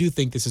 but I do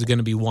think this is going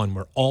to be one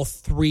where all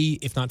 3,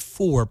 if not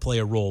 4, play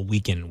a role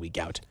week in and week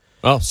out.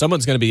 Well,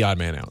 someone's going to be odd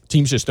man out.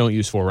 Teams just don't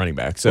use 4 running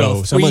backs.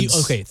 So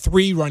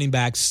 3 running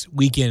backs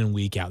week in and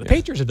week out. The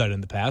Patriots have done it in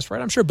the past, right?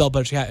 I'm sure Bill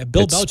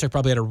Belichick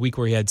probably had a week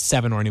where he had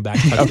 7 running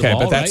backs. Touch the ball,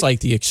 but that's right?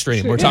 like the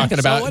extreme. We're talking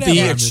about whatever.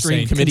 the I'm just extreme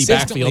saying, committee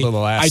backfield of the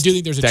last I do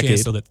think there's a decade.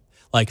 chance though that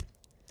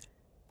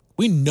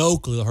we know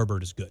Khalil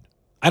Herbert is good.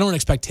 I don't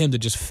expect him to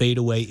just fade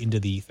away into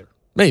the ether.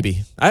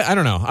 Maybe. I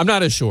don't know. I'm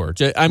not as sure.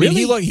 I mean,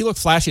 Really? he looked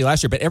flashy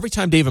last year, but every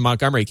time David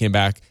Montgomery came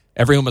back,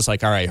 everyone was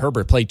like, all right,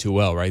 Herbert played too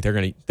well, right?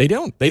 They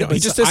don't. He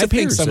just disappears. I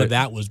think some of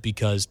that was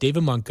because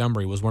David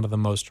Montgomery was one of the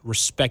most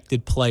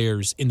respected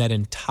players in that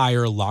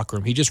entire locker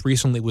room. He just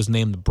recently was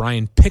named the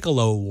Brian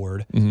Piccolo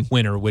Award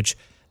winner, which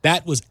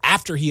that was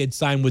after he had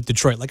signed with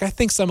Detroit. Like, I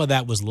think some of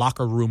that was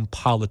locker room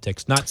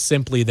politics, not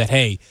simply that,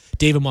 hey,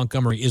 David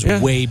Montgomery is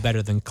way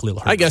better than Khalil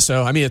Herbert. I guess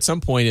so. I mean, at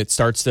some point, it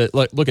starts to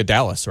look at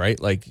Dallas, right?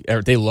 Like,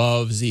 they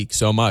love Zeke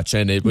so much,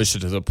 and it was to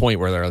the point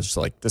where they're just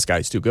like, this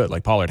guy's too good.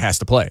 Like, Pollard has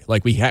to play.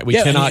 Like, we cannot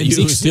and use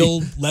Zeke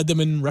still led them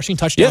in rushing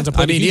touchdowns. And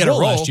played he had a role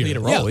last year. He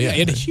had a role. He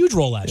had a huge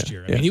role last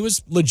year. I mean, he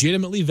was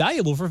legitimately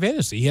valuable for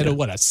fantasy. He had a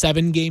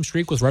 7-game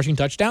streak with rushing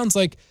touchdowns.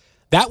 Like,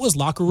 that was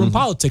locker room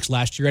politics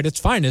last year at its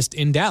finest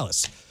in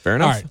Dallas. Fair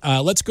enough. All right,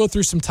 let's go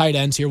through some tight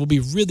ends here. We'll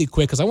be really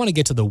quick because I want to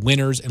get to the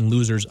winners and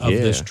losers of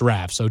this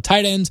draft. So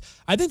tight ends,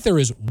 I think there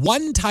is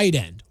one tight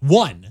end,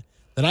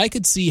 that I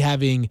could see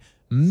having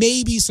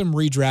maybe some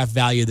redraft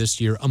value this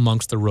year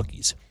amongst the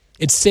rookies.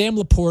 It's Sam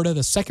Laporta,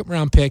 the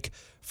 2nd-round pick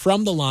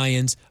from the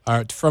Lions,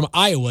 or from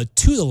Iowa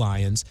to the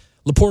Lions.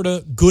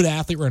 Laporta, good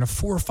athlete, ran a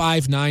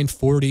 4.59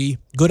 40,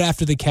 good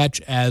after the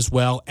catch as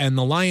well. And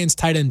the Lions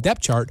tight end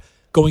depth chart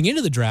going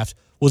into the draft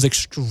was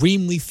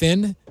extremely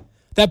thin.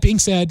 That being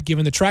said,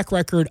 given the track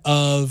record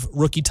of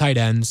rookie tight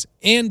ends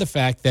and the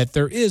fact that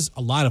there is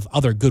a lot of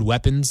other good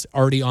weapons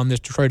already on this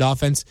Detroit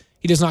offense,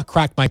 he does not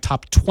crack my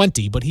top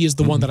 20, but he is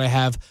the one that I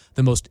have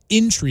the most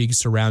intrigue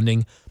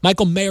surrounding.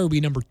 Michael Mayer would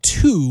be number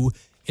 2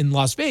 in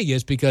Las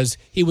Vegas because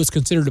he was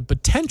considered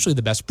potentially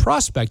the best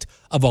prospect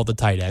of all the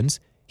tight ends.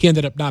 He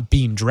ended up not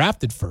being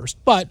drafted first,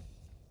 but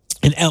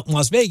in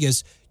Las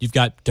Vegas, you've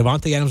got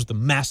Devontae Adams with a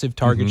massive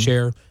target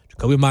share.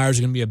 Jacoby Myers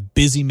is going to be a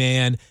busy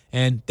man,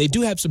 and they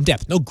do have some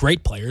depth. No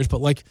great players,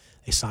 but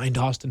they signed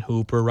Austin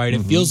Hooper, right?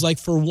 It feels like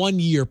for 1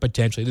 year,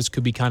 potentially, this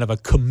could be kind of a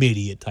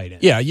committee at tight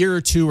end. Yeah, a year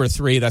or 2 or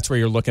 3, that's where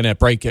you're looking at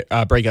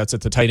breakouts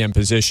at the tight end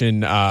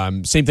position.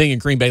 Same thing in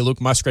Green Bay.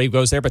 Luke Musgrave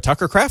goes there, but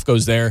Tucker Kraft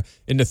goes there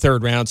in the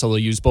 3rd round, so they'll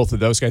use both of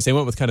those guys. They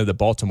went with kind of the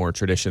Baltimore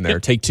tradition there.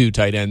 Take 2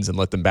 tight ends and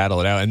let them battle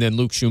it out. And then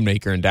Luke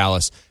Shoemaker in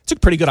Dallas. It's a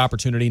pretty good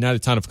opportunity, not a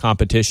ton of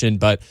competition,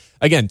 but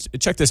again,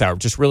 check this out.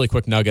 Just really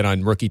quick nugget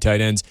on rookie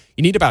tight ends.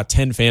 You need about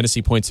 10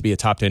 fantasy points to be a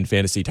top 10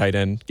 fantasy tight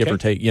end, give or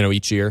take,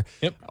 each year.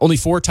 Yep. Only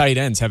 4 tight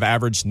ends have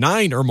averaged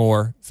 9 or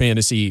more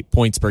fantasy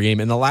points per game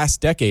in the last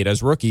decade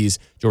as rookies.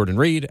 Jordan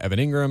Reed, Evan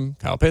Ingram,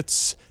 Kyle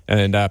Pitts,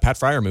 and Pat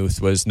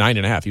Freiermuth was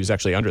 9.5. He was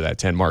actually under that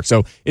 10 mark.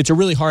 So it's a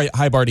really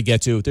high bar to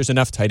get to. There's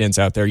enough tight ends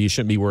out there. You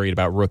shouldn't be worried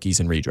about rookies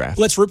in redraft.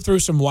 Let's rip through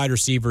some wide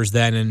receivers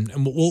then,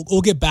 and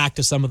we'll get back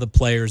to some of the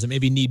players that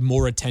maybe need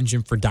more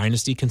attention for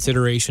dynasty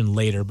consideration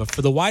later. But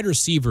for the wide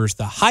receivers,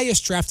 the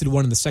highest drafted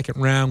one in the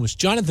 2nd round was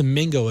Jonathan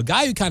Mingo, a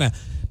guy who kind of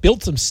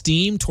built some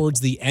steam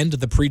towards the end of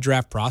the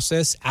pre-draft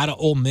process out of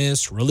Ole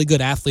Miss, really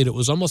good athlete. It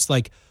was almost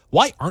like,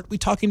 why aren't we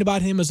talking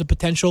about him as a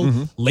potential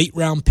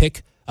late-round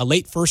pick, a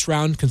late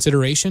first-round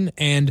consideration?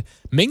 And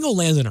Mingo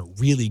lands in a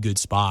really good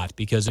spot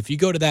because if you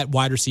go to that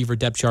wide receiver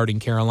depth chart in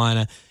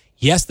Carolina,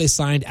 yes, they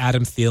signed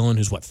Adam Thielen,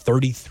 who's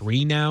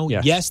 33 now.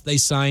 Yeah. Yes, they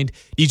signed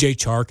DJ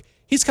Chark.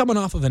 He's coming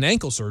off of an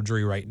ankle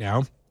surgery right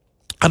now.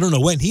 I don't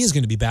know when he is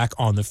going to be back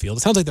on the field.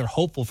 It sounds like they're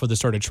hopeful for the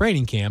start of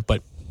training camp,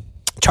 but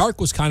Chark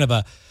was kind of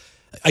a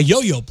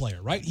yo-yo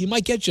player, right? He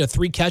might get you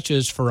 3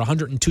 catches for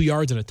 102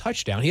 yards and a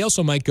touchdown. He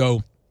also might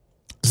go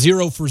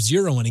 0 for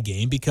 0 in a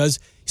game because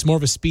He's more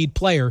of a speed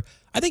player.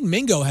 I think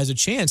Mingo has a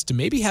chance to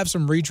maybe have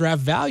some redraft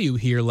value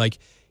here. Like,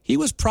 he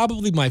was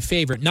probably my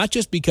favorite, not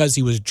just because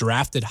he was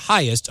drafted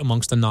highest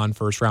amongst the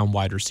non-first round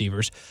wide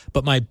receivers,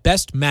 but my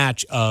best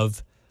match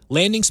of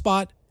landing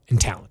spot and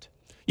talent.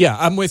 Yeah,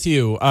 I'm with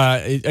you.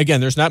 Again,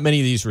 there's not many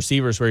of these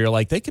receivers where you're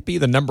like, they could be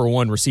the number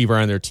one receiver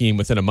on their team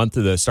within a month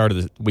of the start of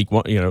the week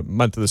one,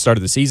 month of the start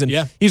of the season.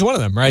 Yeah. He's one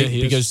of them, right?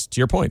 Yeah, because to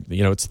your point,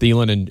 it's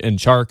Thielen and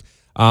Chark.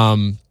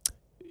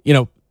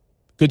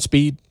 Good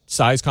speed,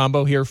 size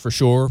combo here for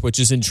sure, which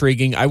is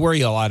intriguing. I worry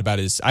a lot about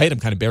I had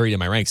him kind of buried in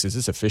my ranks because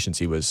his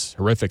efficiency was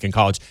horrific in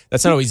college.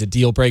 That's not always a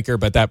deal breaker,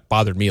 but that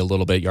bothered me a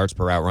little bit. Yards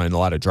per route run, a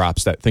lot of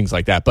drops, things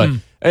like that. But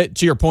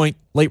to your point,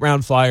 late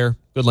round flyer,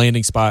 good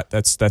landing spot.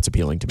 That's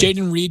appealing to me.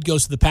 Jayden Reed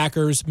goes to the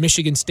Packers,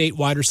 Michigan State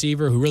wide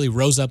receiver who really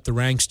rose up the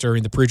ranks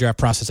during the pre-draft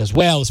process as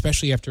well,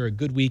 especially after a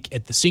good week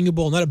at the Senior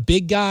Bowl. Not a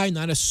big guy,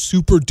 not a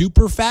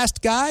super-duper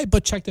fast guy,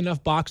 but checked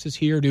enough boxes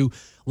here to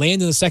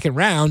land in the second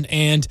round.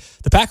 And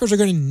the Packers are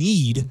going to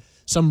need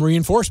some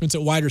reinforcements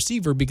at wide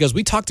receiver because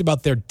we talked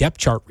about their depth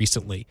chart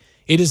recently.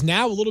 It is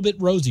now a little bit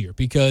rosier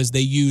because they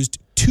used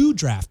 2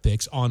 draft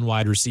picks on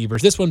wide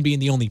receivers, this one being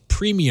the only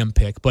premium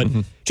pick. But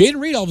Jayden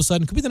Reed all of a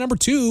sudden could be the number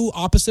 2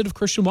 opposite of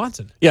Christian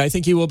Watson. Yeah, I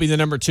think he will be the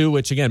number 2,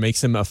 which again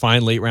makes him a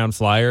fine late round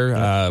flyer.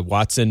 Yeah.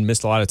 Watson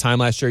missed a lot of time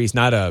last year. He's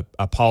not a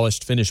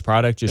polished finished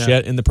product just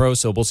yet in the pros,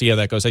 so we'll see how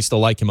that goes. I still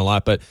like him a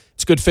lot, but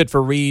it's a good fit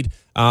for Reed.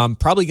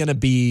 Probably going to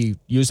be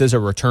used as a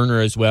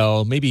returner as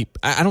well. Maybe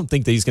I don't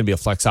think that he's going to be a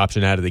flex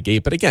option out of the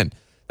gate, but again,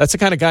 that's the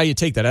kind of guy you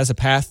take that has a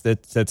path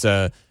that's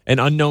an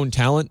unknown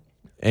talent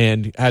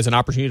and has an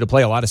opportunity to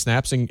play a lot of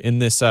snaps in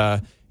this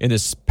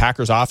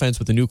Packers offense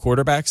with the new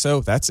quarterback.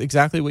 So that's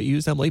exactly what you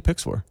use them late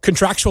picks for.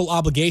 Contractual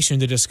obligation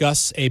to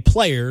discuss a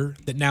player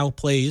that now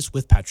plays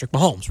with Patrick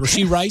Mahomes.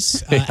 Rashee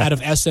Rice out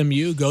of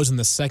SMU goes in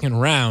the second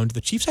round.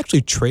 The Chiefs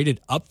actually traded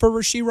up for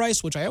Rashee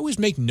Rice, which I always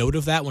make note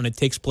of that when it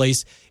takes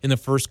place in the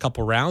first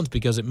couple rounds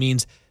because it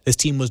means this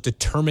team was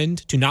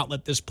determined to not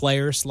let this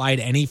player slide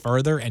any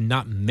further and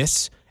not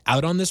miss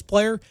out on this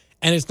player.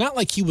 And it's not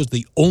like he was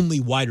the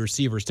only wide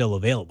receiver still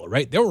available,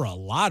 right? There were a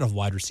lot of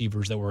wide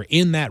receivers that were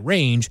in that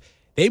range.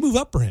 They move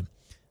up for him.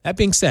 That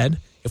being said,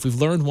 if we've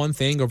learned one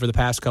thing over the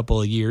past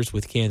couple of years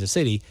with Kansas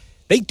City,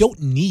 they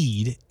don't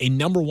need a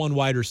number 1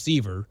 wide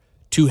receiver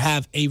to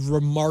have a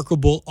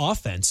remarkable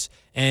offense.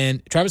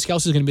 And Travis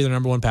Kelce is going to be the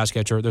number 1 pass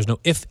catcher. There's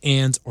no ifs,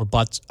 ands, or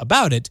buts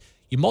about it.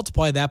 You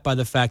multiply that by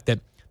the fact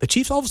that the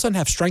Chiefs all of a sudden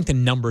have strength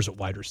in numbers at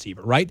wide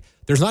receiver, right?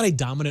 There's not a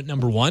dominant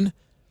number 1.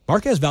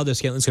 Marquez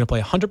Valdes-Scantling is going to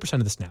play 100%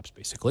 of the snaps,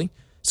 basically.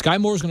 Sky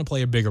Moore is going to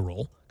play a bigger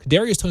role.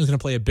 Kadarius Toney is going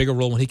to play a bigger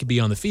role when he could be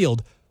on the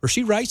field.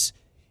 Rashee Rice,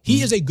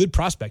 he is a good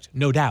prospect,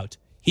 no doubt.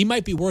 He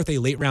might be worth a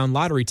late-round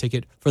lottery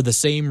ticket for the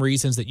same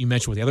reasons that you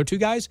mentioned with the other 2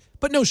 guys,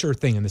 but no sure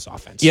thing in this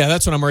offense. Yeah,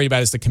 that's what I'm worried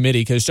about is the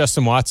committee because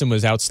Justin Watson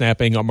was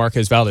out-snapping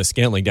Marquez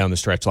Valdes-Scantling down the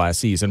stretch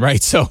last season,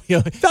 right? So he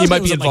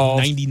might be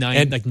involved.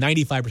 Like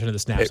 95% of the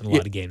snaps in a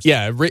lot of games.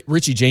 Yeah,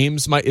 Richie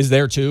James is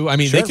there too. I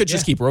mean, they could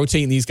just keep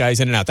rotating these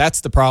guys in and out.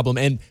 That's the problem.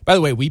 And by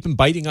the way, we've been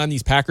biting on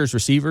these Packers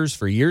receivers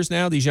for years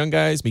now, these young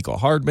guys, Mecole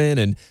Hardman,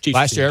 and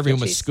last year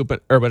everyone was scooping,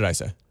 or what did I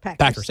say?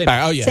 Packers.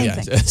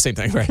 Same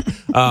thing,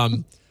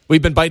 right.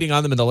 We've been biting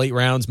on them in the late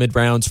rounds,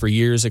 mid-rounds for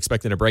years,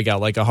 expecting to break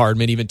out like a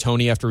Hardman. Even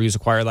Toney, after he was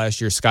acquired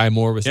last year, Sky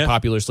Moore was a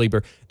popular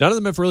sleeper. None of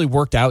them have really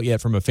worked out yet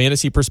from a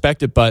fantasy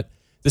perspective, but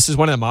this is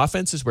one of them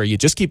offenses where you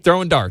just keep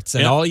throwing darts,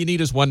 and all you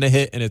need is one to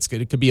hit, and it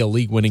could be a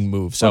league-winning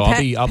move. So I'll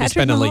be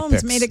spending late picks.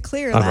 Patrick Mahomes made it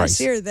clear last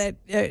year that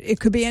it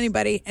could be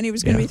anybody, and he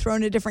was going to be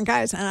thrown to different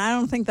guys, and I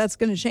don't think that's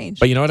going to change.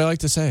 But you know what I like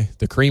to say?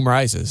 The cream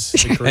rises.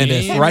 And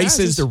if Rice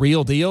is the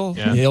real deal,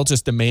 he'll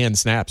just demand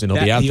snaps, and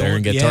he'll be out there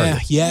and get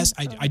targets. Yes,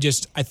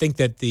 I think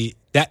that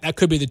that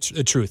could be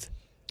the truth.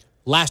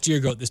 Last year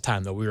ago at this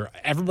time, though,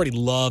 everybody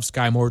loved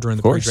Sky Moore during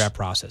the pre-draft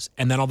process,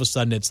 and then all of a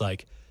sudden it's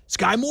like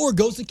Sky Moore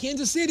goes to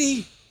Kansas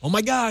City. Oh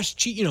my gosh,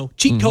 cheat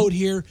code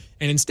here.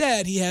 And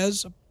instead, he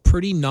has a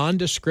pretty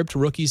nondescript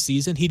rookie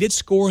season. He did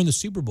score in the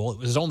Super Bowl. It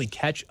was his only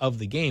catch of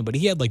the game, but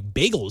he had like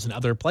bagels in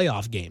other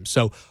playoff games.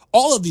 So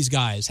all of these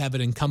guys have it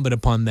incumbent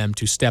upon them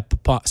to step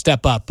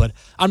up, but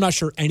I'm not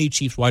sure any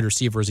Chiefs wide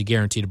receiver is a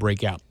guarantee to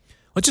break out.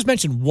 Let's just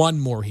mention one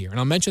more here, and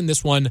I'll mention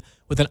this one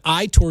with an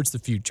eye towards the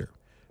future.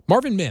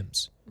 Marvin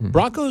Mims,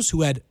 Broncos,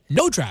 who had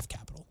no draft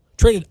capital,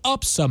 traded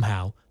up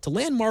somehow to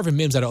land Marvin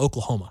Mims out of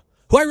Oklahoma,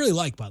 who I really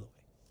like, by the way.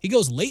 He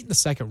goes late in the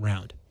second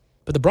round.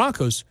 But the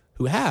Broncos,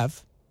 who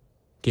have,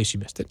 in case you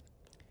missed it,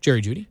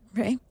 Jerry Jeudy,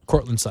 right,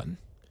 Cortland Sutton,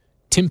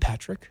 Tim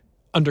Patrick,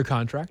 under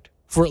contract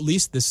for at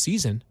least this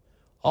season,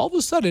 all of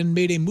a sudden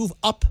made a move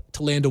up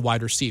to land a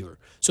wide receiver.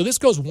 So this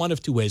goes one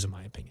of 2 ways, in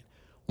my opinion.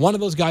 One of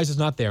those guys is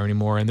not there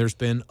anymore, and there's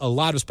been a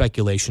lot of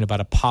speculation about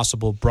a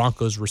possible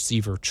Broncos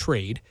receiver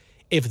trade.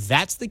 If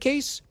that's the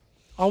case,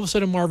 all of a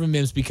sudden Marvin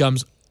Mims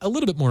becomes a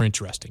little bit more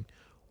interesting.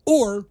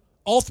 Or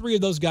all 3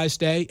 of those guys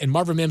stay, and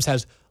Marvin Mims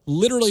has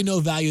literally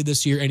no value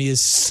this year, and he is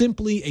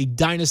simply a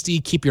dynasty.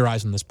 Keep your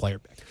eyes on this player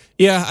pick.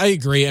 Yeah, I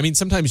agree. I mean,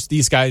 sometimes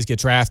these guys get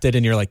drafted,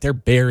 and you're like, they're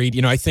buried.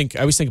 I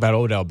always think about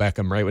Odell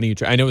Beckham, right?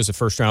 I know it was a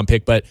first-round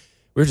pick, but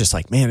we were just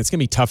like, man, it's going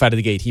to be tough out of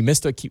the gate. He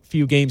missed a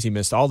few games. He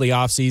missed all the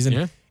offseason.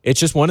 Yeah. It's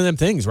just one of them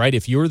things, right?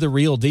 If you're the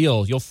real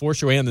deal, you'll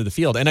force your way onto the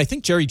field. And I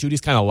think Jerry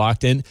Jeudy's kind of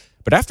locked in.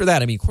 But after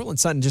that, I mean, Courtland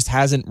Sutton just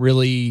hasn't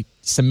really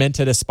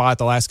cemented a spot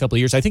the last couple of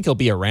years. I think he'll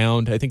be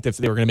around. I think if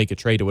they were going to make a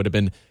trade, it would have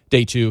been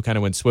day 2, kind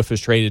of when Swift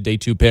was traded, day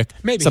 2 pick,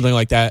 maybe something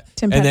like that.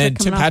 Tim and then Patrick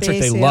Tim coming off Patrick,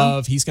 the they ACL.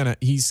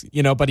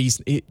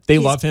 love. They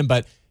love him.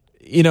 But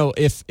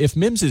if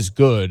Mims is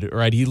good,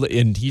 right?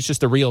 He's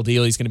just the real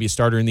deal. He's going to be a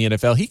starter in the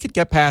NFL. He could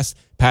get past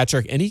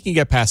Patrick, and he can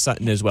get past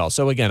Sutton as well.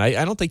 So again,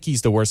 I don't think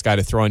he's the worst guy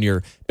to throw on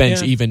your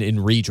bench, even in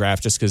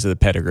redraft, just because of the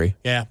pedigree.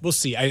 Yeah, we'll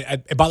see.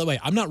 By the way,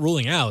 I'm not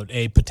ruling out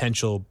a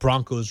potential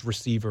Broncos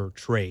receiver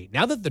trade.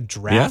 Now that the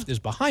draft is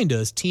behind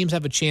us, teams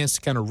have a chance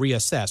to kind of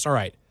reassess. All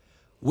right,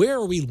 where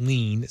are we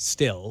lean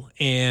still?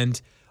 And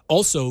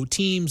also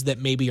teams that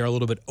maybe are a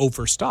little bit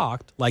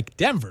overstocked, like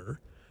Denver,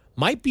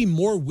 might be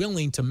more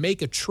willing to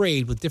make a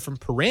trade with different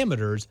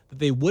parameters that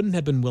they wouldn't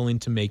have been willing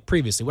to make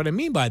previously. What I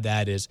mean by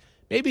that is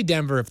maybe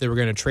Denver, if they were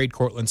going to trade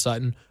Courtland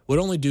Sutton, would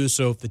only do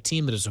so if the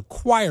team that is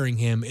acquiring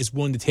him is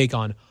willing to take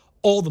on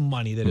all the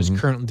money that is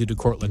currently due to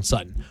Courtland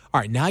Sutton.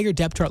 All right, now your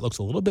depth chart looks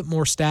a little bit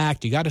more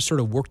stacked. You got to sort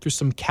of work through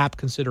some cap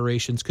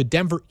considerations. Could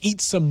Denver eat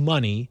some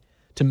money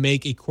to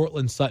make a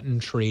Courtland Sutton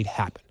trade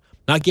happen?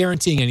 Not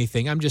guaranteeing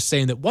anything. I'm just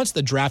saying that once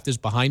the draft is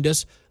behind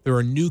us, there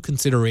are new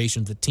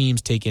considerations that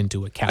teams take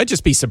into account. I'd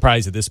just be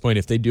surprised at this point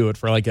if they do it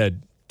for like a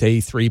day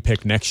 3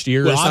 pick next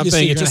year or obviously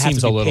something. you're It just gonna have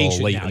seems to a be little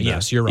patient late. now. in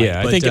Yes, the- you're right. Yeah,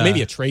 I But, think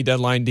maybe a trade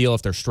deadline deal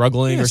if they're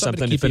struggling or something to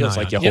something. It keep an feels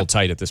eye like on. you Yep. hold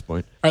tight at this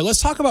point. All right, let's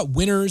talk about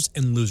winners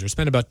and losers.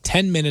 Spend about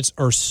 10 minutes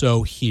or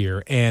so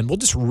here, and we'll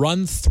just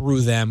run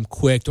through them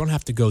quick. Don't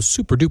have to go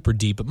super duper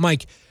deep. But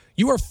Mike,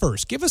 you are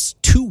first. Give us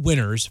 2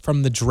 winners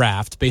from the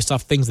draft based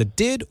off things that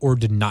did or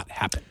did not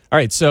happen. All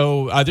right,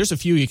 so there's a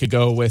few you could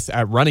go with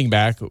at running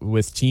back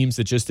with teams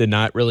that just did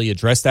not really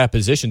address that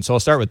position. So I'll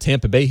start with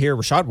Tampa Bay here.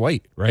 Rashad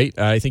White, right?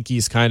 I think he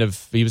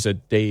was a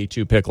day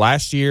 2 pick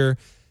last year,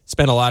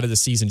 spent a lot of the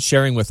season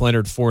sharing with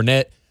Leonard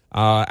Fournette.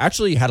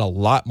 Actually had a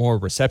lot more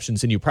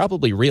receptions than you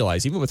probably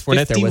realize. Even with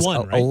Fournette, there was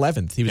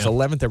 11th. He was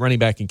 11th at running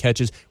back in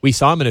catches. We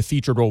saw him in a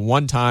featured role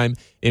one time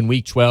in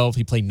Week 12.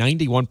 He played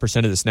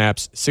 91% of the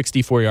snaps,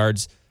 64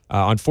 yards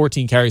on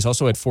 14 carries.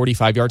 Also had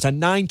 45 yards on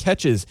 9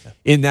 catches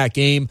in that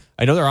game.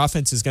 I know their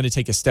offense is going to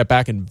take a step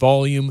back in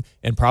volume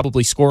and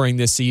probably scoring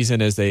this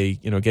season as they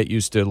get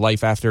used to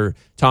life after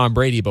Tom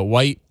Brady. But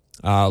White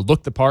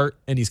looked the part,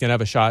 and he's going to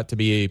have a shot to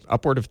be a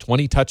upward of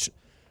 20 touch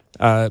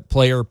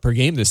player per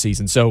game this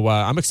season. So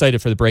I'm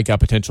excited for the breakout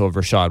potential of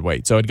Rashad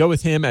White. So I'd go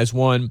with him as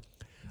one.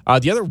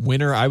 The other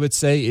winner, I would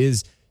say,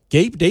 is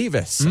Gabe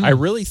Davis. I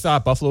really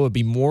thought Buffalo would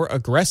be more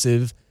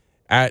aggressive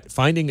at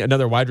finding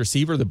another wide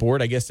receiver. The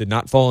board, I guess, did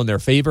not fall in their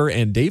favor,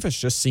 and Davis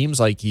just seems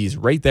like he's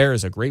right there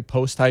as a great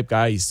post-type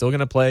guy. He's still going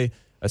to play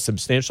a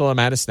substantial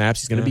amount of snaps.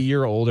 He's going to be a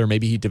year older.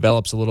 Maybe he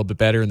develops a little bit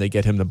better, and they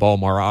get him the ball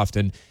more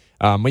often.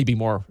 Maybe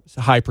more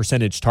high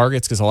percentage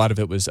targets because a lot of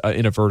it was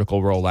in a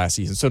vertical role last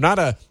season. So not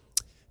a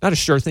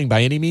sure thing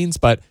by any means,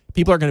 but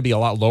people are going to be a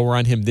lot lower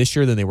on him this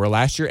year than they were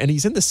last year, and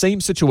he's in the same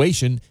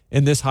situation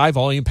in this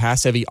high-volume,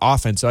 pass-heavy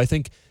offense. So I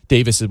think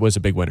Davis was a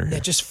big winner here. Yeah,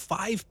 just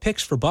 5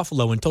 picks for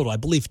Buffalo in total. I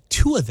believe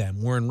 2 of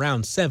them were in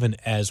round 7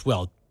 as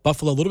well.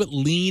 Buffalo a little bit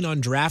lean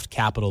on draft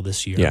capital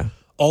this year. Yeah.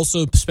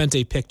 Also spent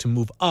a pick to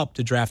move up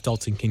to draft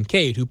Dalton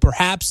Kincaid, who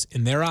perhaps,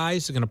 in their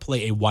eyes, is going to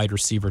play a wide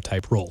receiver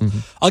type role.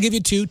 I'll give you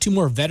two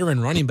more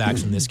veteran running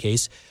backs in this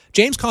case.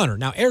 James Conner.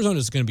 Now, Arizona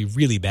is going to be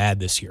really bad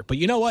this year. But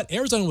you know what?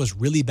 Arizona was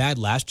really bad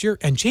last year,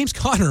 and James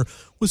Conner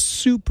was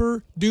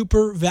super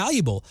duper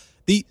valuable.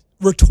 The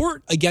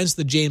retort against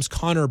the James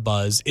Conner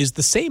buzz is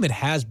the same it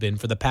has been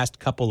for the past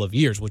couple of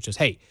years, which is,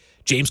 hey,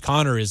 James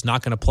Conner is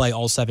not going to play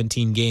all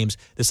 17 games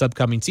this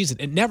upcoming season.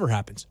 It never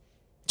happens.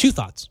 2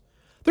 thoughts.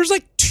 There's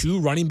like 2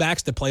 running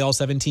backs that play all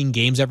 17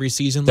 games every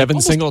season. Devin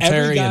Like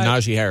Singletary and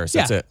Najee Harris.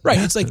 That's it. Right.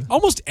 It's like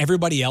almost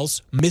everybody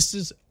else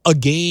misses a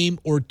game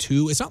or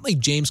 2. It's not like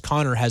James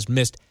Conner has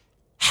missed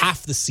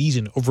half the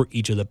season over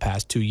each of the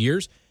past 2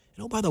 years.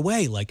 And oh, by the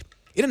way, like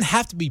it didn't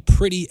have to be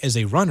pretty as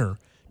a runner.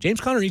 James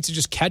Conner needs to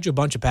just catch a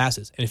bunch of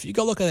passes. And if you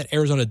go look at that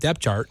Arizona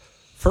depth chart,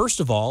 first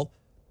of all,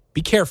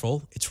 be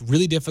careful. It's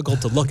really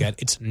difficult to look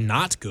at. It's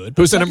not good.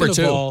 Who's the number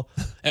Second 2? of all,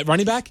 at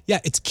running back? Yeah,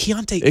 it's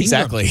Keontae Ingram.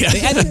 Exactly. They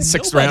had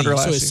 6th rounder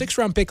last So a year.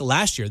 6th-round pick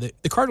last year.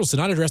 The Cardinals did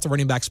not address the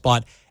running back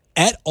spot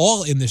at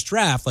all in this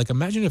draft. Like,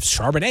 imagine if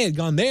Charbonnet had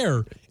gone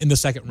there in the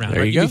 2nd round.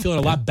 There Right? you You'd go. be feeling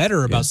a lot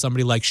better about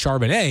somebody like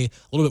Charbonnet, a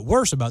little bit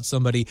worse about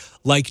somebody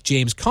like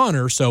James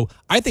Conner. So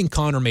I think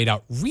Conner made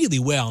out really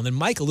well. And then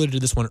Mike alluded to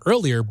this one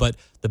earlier, but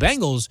the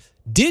Bengals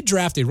did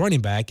draft a running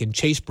back in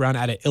Chase Brown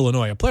out of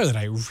Illinois, a player that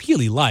I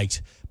really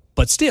liked,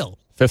 but still.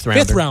 5th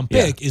rounder. 5th round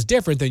pick is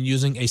different than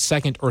using a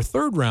 2nd or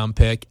 3rd round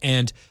pick.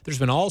 And there's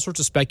been all sorts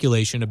of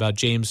speculation about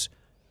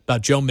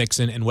Joe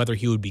Mixon and whether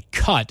he would be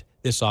cut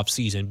this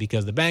offseason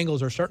because the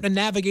Bengals are starting to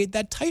navigate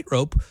that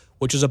tightrope,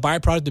 which is a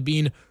byproduct of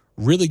being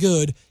really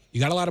good.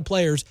 You got a lot of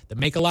players that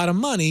make a lot of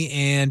money,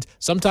 and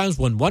sometimes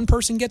when one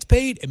person gets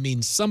paid, it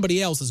means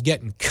somebody else is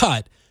getting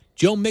cut.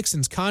 Joe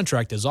Mixon's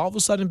contract is all of a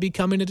sudden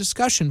becoming a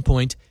discussion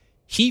point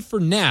he, for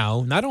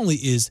now, not only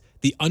is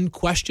the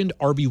unquestioned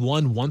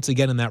RB1 once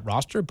again in that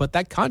roster, but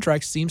that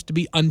contract seems to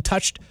be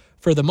untouched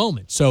for the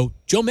moment. So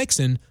Joe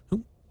Mixon,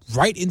 who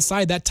right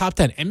inside that top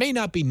 10, and may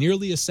not be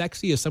nearly as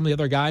sexy as some of the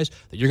other guys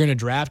that you're going to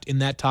draft in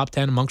that top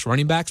 10 amongst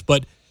running backs,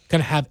 but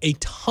going to have a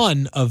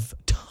ton of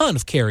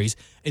carries.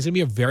 Is going to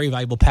be a very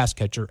valuable pass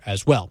catcher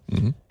as well.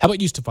 Mm-hmm. How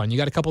about you, Stephon? You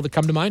got a couple that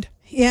come to mind?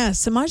 Yeah,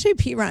 Samaje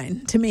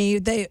Perine. To me,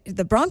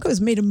 the Broncos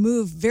made a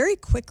move very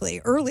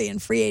quickly, early in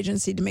free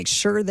agency, to make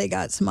sure they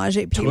got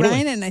Samaje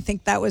Perine, and I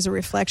think that was a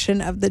reflection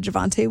of the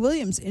Javonte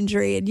Williams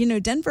injury.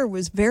 And Denver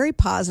was very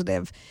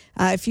positive.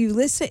 If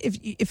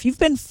you've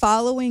been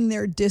following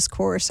their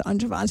discourse on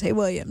Javonte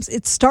Williams,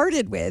 it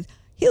started with,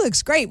 he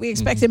looks great. We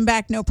expect him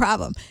back, no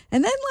problem.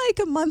 And then like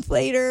a month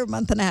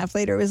and a half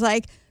later, it was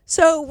like,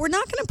 so we're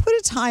not going to put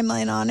a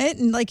timeline on it.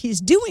 And like, he's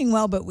doing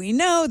well, but we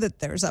know that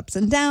there's ups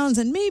and downs,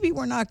 and maybe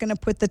we're not going to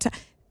put the time.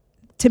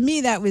 To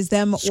me, that was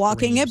them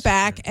walking it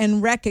back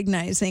and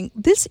recognizing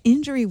this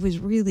injury was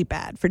really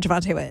bad for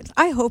Javonte Williams.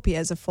 I hope he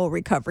has a full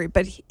recovery,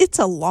 but it's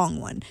a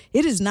long one.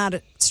 It is not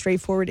a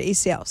straightforward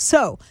ACL.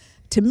 So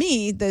to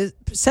me, the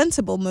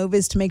sensible move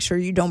is to make sure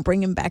you don't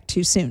bring him back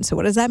too soon. So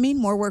what does that mean?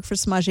 More work for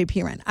Samaje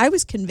Perine. I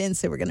was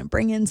convinced they were going to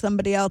bring in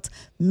somebody else,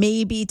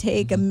 maybe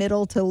take a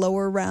middle to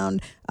lower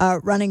round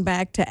running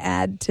back to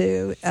add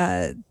to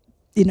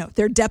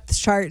their depth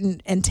chart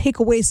and take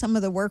away some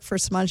of the work for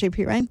Samaje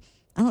Perine.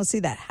 I don't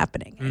see that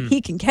happening. He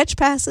can catch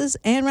passes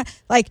and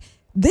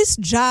this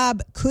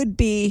job could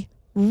be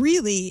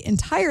really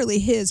entirely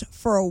his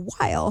for a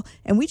while,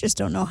 and we just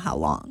don't know how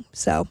long.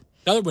 So.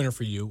 Another winner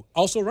for you,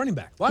 also running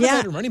back. A lot of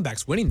other running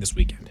backs winning this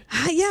weekend.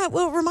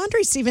 Well,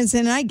 Ramondre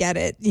Stevenson, I get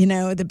it.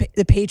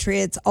 The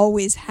Patriots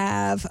always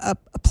have a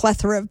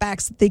plethora of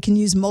backs that they can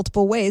use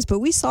multiple ways. But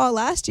we saw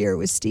last year it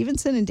was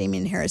Stevenson and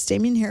Damian Harris.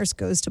 Damian Harris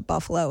goes to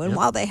Buffalo. And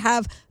while they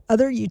have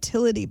other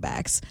utility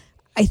backs,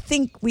 I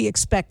think we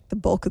expect the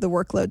bulk of the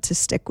workload to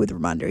stick with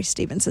Ramondre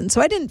Stevenson.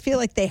 So I didn't feel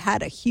like they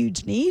had a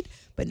huge need.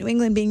 But New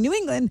England being New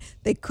England,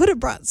 they could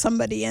have brought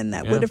somebody in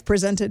that would have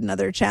presented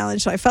another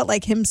challenge. So I felt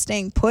like him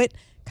staying put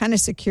kind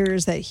of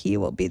secures that he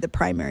will be the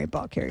primary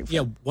ball carrier.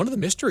 Yeah, one of the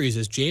mysteries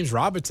is James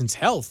Robinson's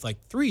health. Like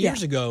 3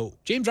 years ago,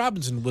 James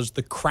Robinson was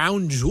the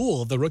crown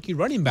jewel of the rookie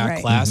running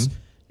back class. Mm-hmm.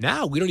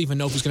 Now we don't even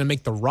know if he's going to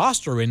make the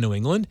roster in New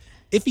England.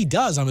 If he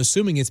does, I'm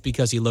assuming it's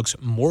because he looks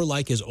more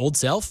like his old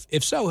self.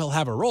 If so, he'll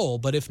have a role.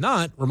 But if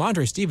not,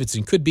 Ramondre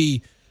Stevenson could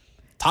be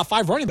top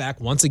 5 running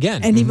back once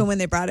again. And even when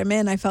they brought him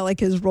in, I felt like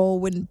his role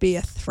wouldn't be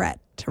a threat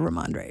to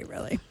Ramondre,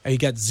 really. He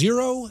got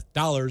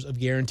 $0 of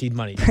guaranteed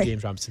money from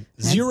James Robinson.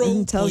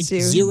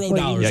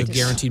 $0.0 of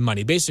guaranteed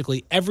money.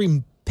 Basically,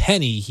 every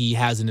penny he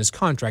has in his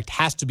contract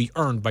has to be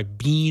earned by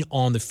being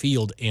on the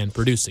field and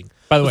producing.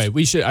 By the way,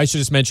 I should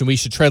just mention we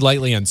should tread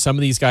lightly on some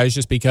of these guys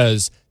just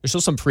because there's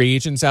still some free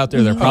agents out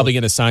there. They're probably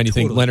going to sign. You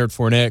think Leonard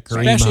Fournette,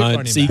 Kareem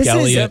Hunt, Zeke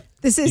Elliott.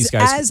 This is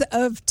as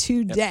of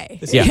today.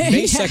 This is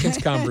May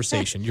 2nd's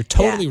conversation. You're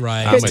totally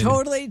right. Could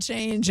totally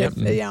change if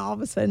all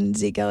of a sudden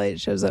Zeke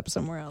Elliott shows up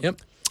somewhere else. Yep,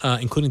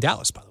 including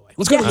Dallas, by the way.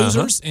 Let's go to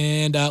losers,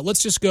 and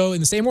let's just go in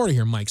the same order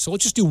here, Mike. So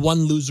let's just do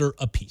one loser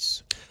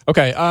apiece.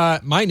 Okay,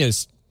 mine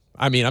is...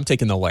 I'm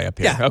taking the layup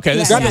here. Yeah. Okay,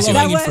 this is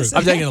fruit.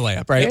 I'm taking the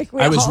layup, right?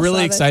 I was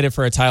really excited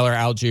for a Tyler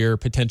Algier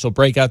potential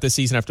breakout this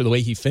season after the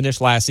way he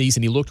finished last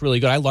season. He looked really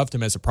good. I loved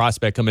him as a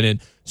prospect coming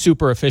in,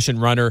 super efficient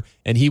runner,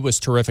 and he was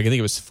terrific. I think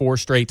it was 4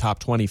 straight top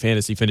 20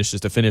 fantasy finishes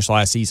to finish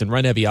last season.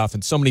 Run heavy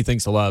offense, so many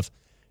things to love.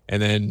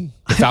 And then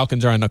the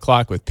Falcons are on the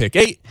clock with pick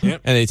 8, and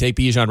they take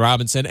Bijan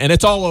Robinson, and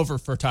it's all over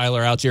for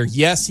Tyler Algier.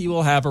 Yes, he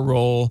will have a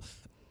role.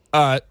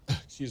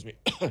 Excuse me,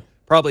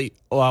 probably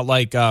a lot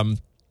like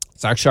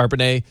Zach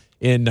Charbonnet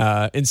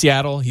in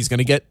Seattle. He's going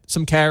to get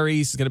some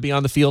carries. He's going to be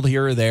on the field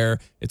here or there.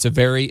 It's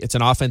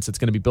an offense that's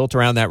going to be built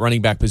around that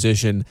running back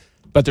position,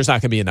 but there's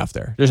not going to be enough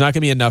there. There's not going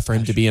to be enough for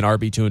him to be an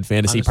RB2 in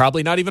fantasy. Honestly,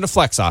 probably not even a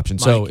flex option.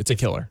 Mike, so it's a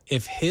killer.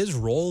 If his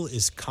role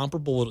is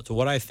comparable to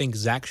what I think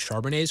Zach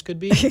Charbonnet's could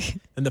be,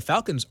 then the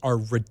Falcons are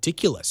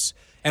ridiculous.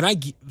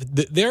 And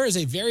there is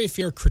a very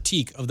fair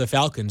critique of the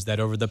Falcons that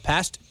over the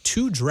past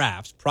 2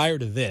 drafts prior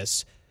to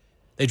this,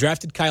 they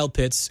drafted Kyle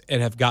Pitts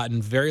and have gotten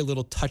very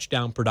little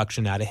touchdown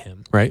production out of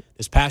him. Right.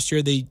 This past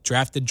year, they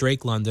drafted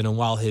Drake London, and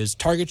while his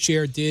target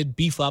share did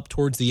beef up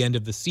towards the end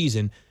of the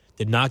season,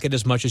 did not get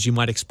as much as you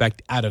might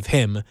expect out of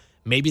him.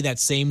 Maybe that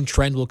same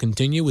trend will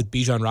continue with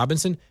Bijan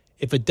Robinson.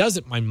 If it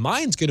doesn't, my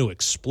mind's going to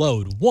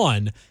explode,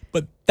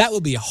 but that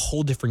will be a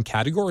whole different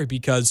category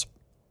because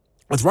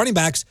with running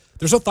backs,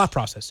 there's no thought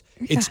process.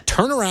 It's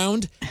turn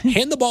around,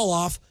 hand the ball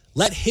off,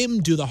 let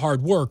him do the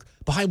hard work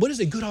behind what is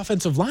a good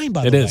offensive line,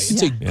 by the way.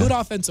 It's a good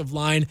offensive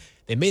line.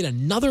 They made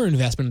another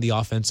investment in the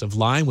offensive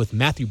line with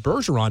Matthew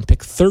Bergeron,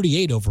 pick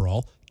 38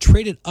 overall,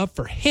 traded up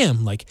for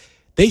him. Like,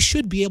 they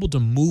should be able to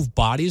move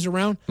bodies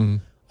around.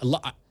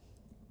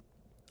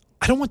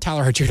 I don't want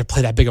Tyler Algier to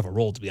play that big of a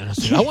role, to be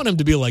honest with you. I want him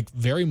to be like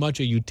very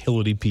much a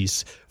utility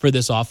piece for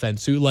this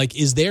offense who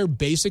is there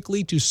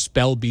basically to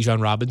spell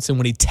Bijan Robinson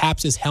when he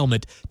taps his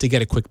helmet to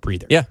get a quick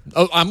breather. Yeah.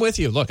 Oh, I'm with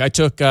you. Look, I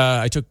took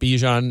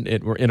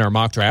Bijan in our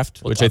mock draft,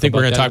 which I think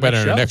we're going to talk about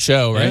in our next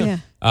show, right?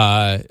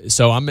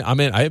 So I'm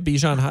in. I have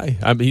Bijan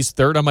high. He's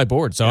third on my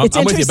board. So It's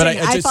I'm with you. But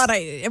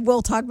interesting.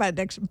 We'll talk about it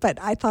next. But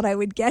I thought I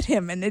would get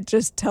him, and it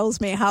just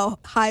tells me how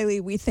highly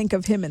we think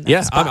of him in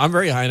that spot. I'm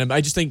very high on him.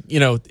 I just think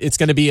it's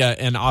going to be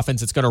an offense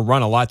that's going to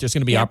run a lot. There's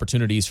going to be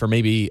opportunities for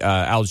maybe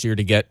Algier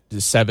to get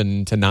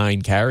 7 to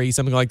 9 carries,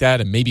 something like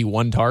that, and maybe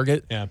 1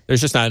 target. Yeah.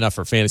 There's just not enough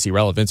for fantasy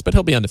relevance, but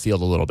he'll be on the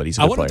field a little bit. He's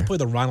a good player. I want him to play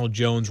the Ronald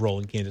Jones role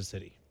in Kansas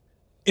City,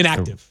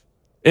 inactive.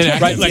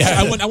 Right, like,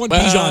 I want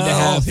Bijan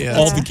to have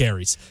all the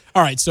carries.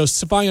 All right, so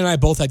Stefania and I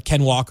both had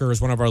Ken Walker as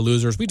one of our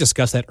losers. We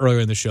discussed that earlier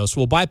in the show, so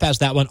we'll bypass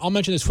that one. I'll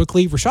mention this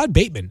quickly. Rashad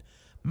Bateman.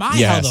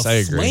 How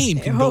the flame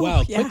can go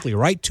out quickly,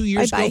 right? 2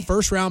 years ago,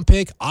 first-round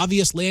pick,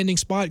 obvious landing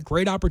spot,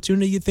 great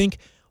opportunity, you think.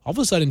 All of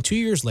a sudden, 2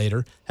 years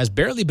later, has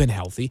barely been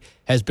healthy,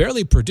 has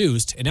barely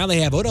produced, and now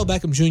they have Odell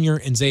Beckham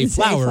Jr. and Zay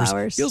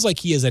Flowers. Feels like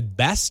he is at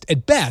best,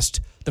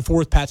 the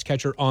fourth pass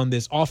catcher on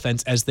this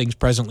offense as things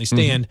presently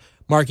stand.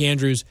 Mark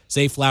Andrews,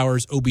 Zay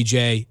Flowers,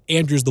 OBJ.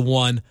 Andrews the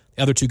 1.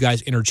 The other 2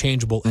 guys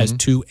interchangeable as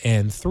 2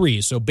 and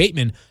 3. So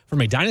Bateman,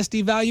 from a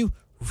dynasty value,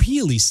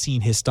 really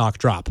seen his stock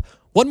drop.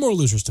 One more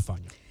loser,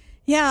 Stefania.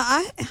 Yeah,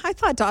 I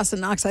thought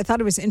Dawson Knox. I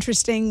thought it was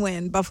interesting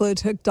when Buffalo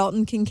took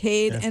Dalton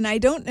Kincaid, and I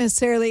don't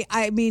necessarily.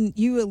 I mean,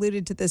 you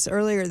alluded to this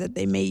earlier that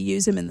they may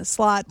use him in the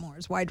slot more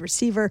as wide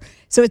receiver.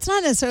 So it's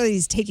not necessarily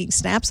he's taking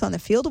snaps on the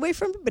field away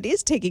from him, but he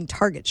is taking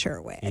target share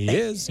away. He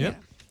is, yeah.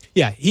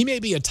 Yeah, he may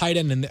be a tight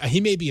end and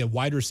he may be a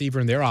wide receiver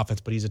in their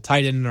offense, but he's a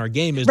tight end in our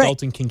game is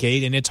Dalton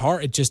Kincaid, and it's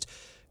hard. It just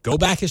go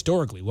back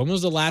historically. When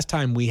was the last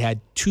time we had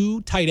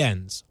 2 tight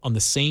ends on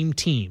the same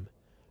team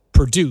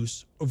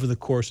produce over the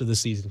course of the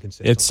season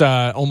consistently? It's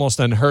almost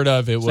unheard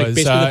of. It was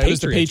the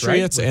Patriots,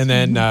 right? And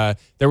then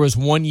there was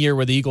 1 year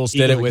where the Eagles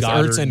did it with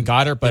Ertz and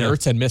Goddard, but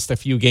Ertz had missed a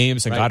few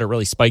games, and Goddard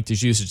really spiked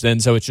his usage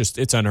then, so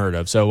it's unheard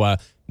of. So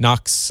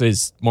Knox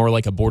is more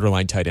like a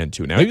borderline tight end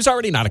too now. He was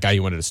already not a guy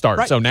you wanted to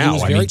start, so now he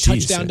was very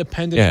touchdown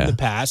dependent in the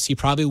past. He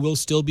probably will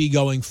still be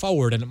going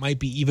forward, and it might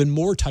be even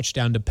more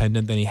touchdown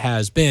dependent than he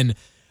has been.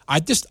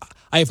 I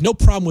have no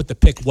problem with the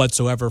pick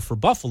whatsoever for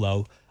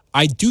Buffalo.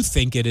 I do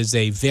think it is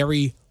a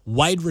very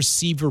wide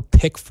receiver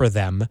pick for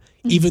them,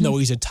 even though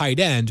he's a tight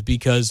end,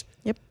 because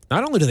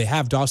not only do they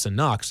have Dawson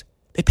Knox,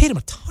 they paid him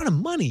a ton of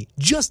money,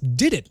 just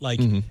did it. Like,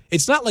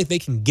 it's not like they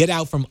can get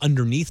out from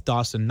underneath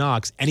Dawson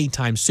Knox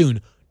anytime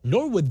soon,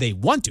 nor would they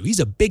want to. He's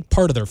a big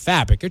part of their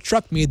fabric. It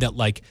struck me that,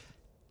 like,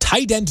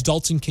 tight end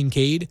Dalton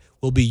Kincaid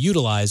will be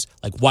utilized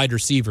like wide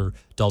receiver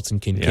Dalton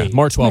Kincaid. Yeah,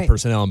 more 12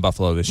 personnel in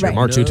Buffalo this year.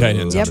 More 2 tight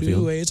ends on the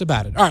field. 2 ways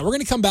about it. All right, we're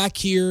going to come back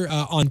here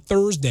on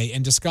Thursday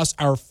and discuss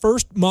our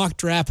first mock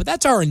draft, but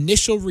that's our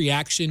initial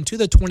reaction to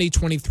the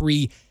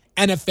 2023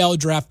 NFL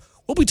draft.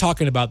 We'll be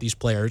talking about these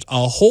players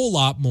a whole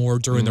lot more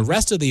during the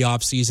rest of the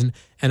offseason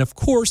and, of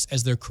course,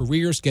 as their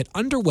careers get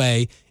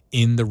underway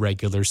in the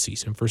regular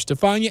season. For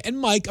Stefania and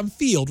Mike on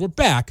Field, we're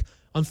back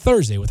on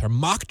Thursday with our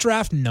mock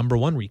draft number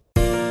 1 recap.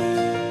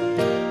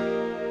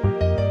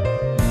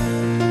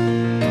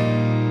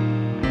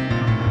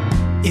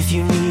 If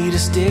you need a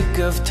stick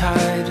of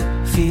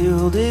Tide,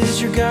 Field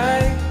is your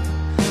guy.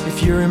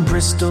 If you're in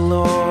Bristol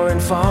or in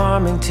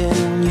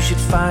Farmington, you should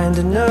find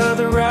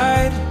another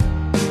ride.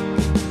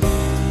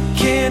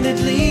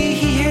 Candidly,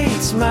 he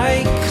hates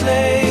Mike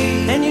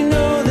Clay, and you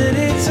know that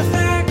it's a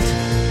fact.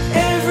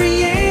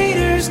 Every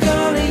Yater's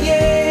gonna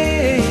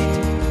Yate,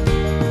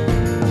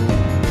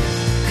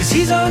 'cause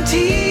he's on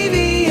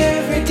TV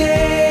every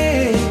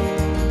day.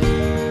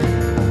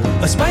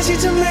 A spicy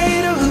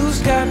tomato who's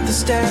got the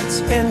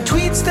stats and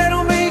tweets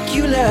that'll make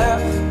you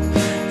laugh.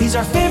 He's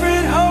our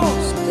favorite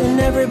host, and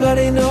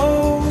everybody knows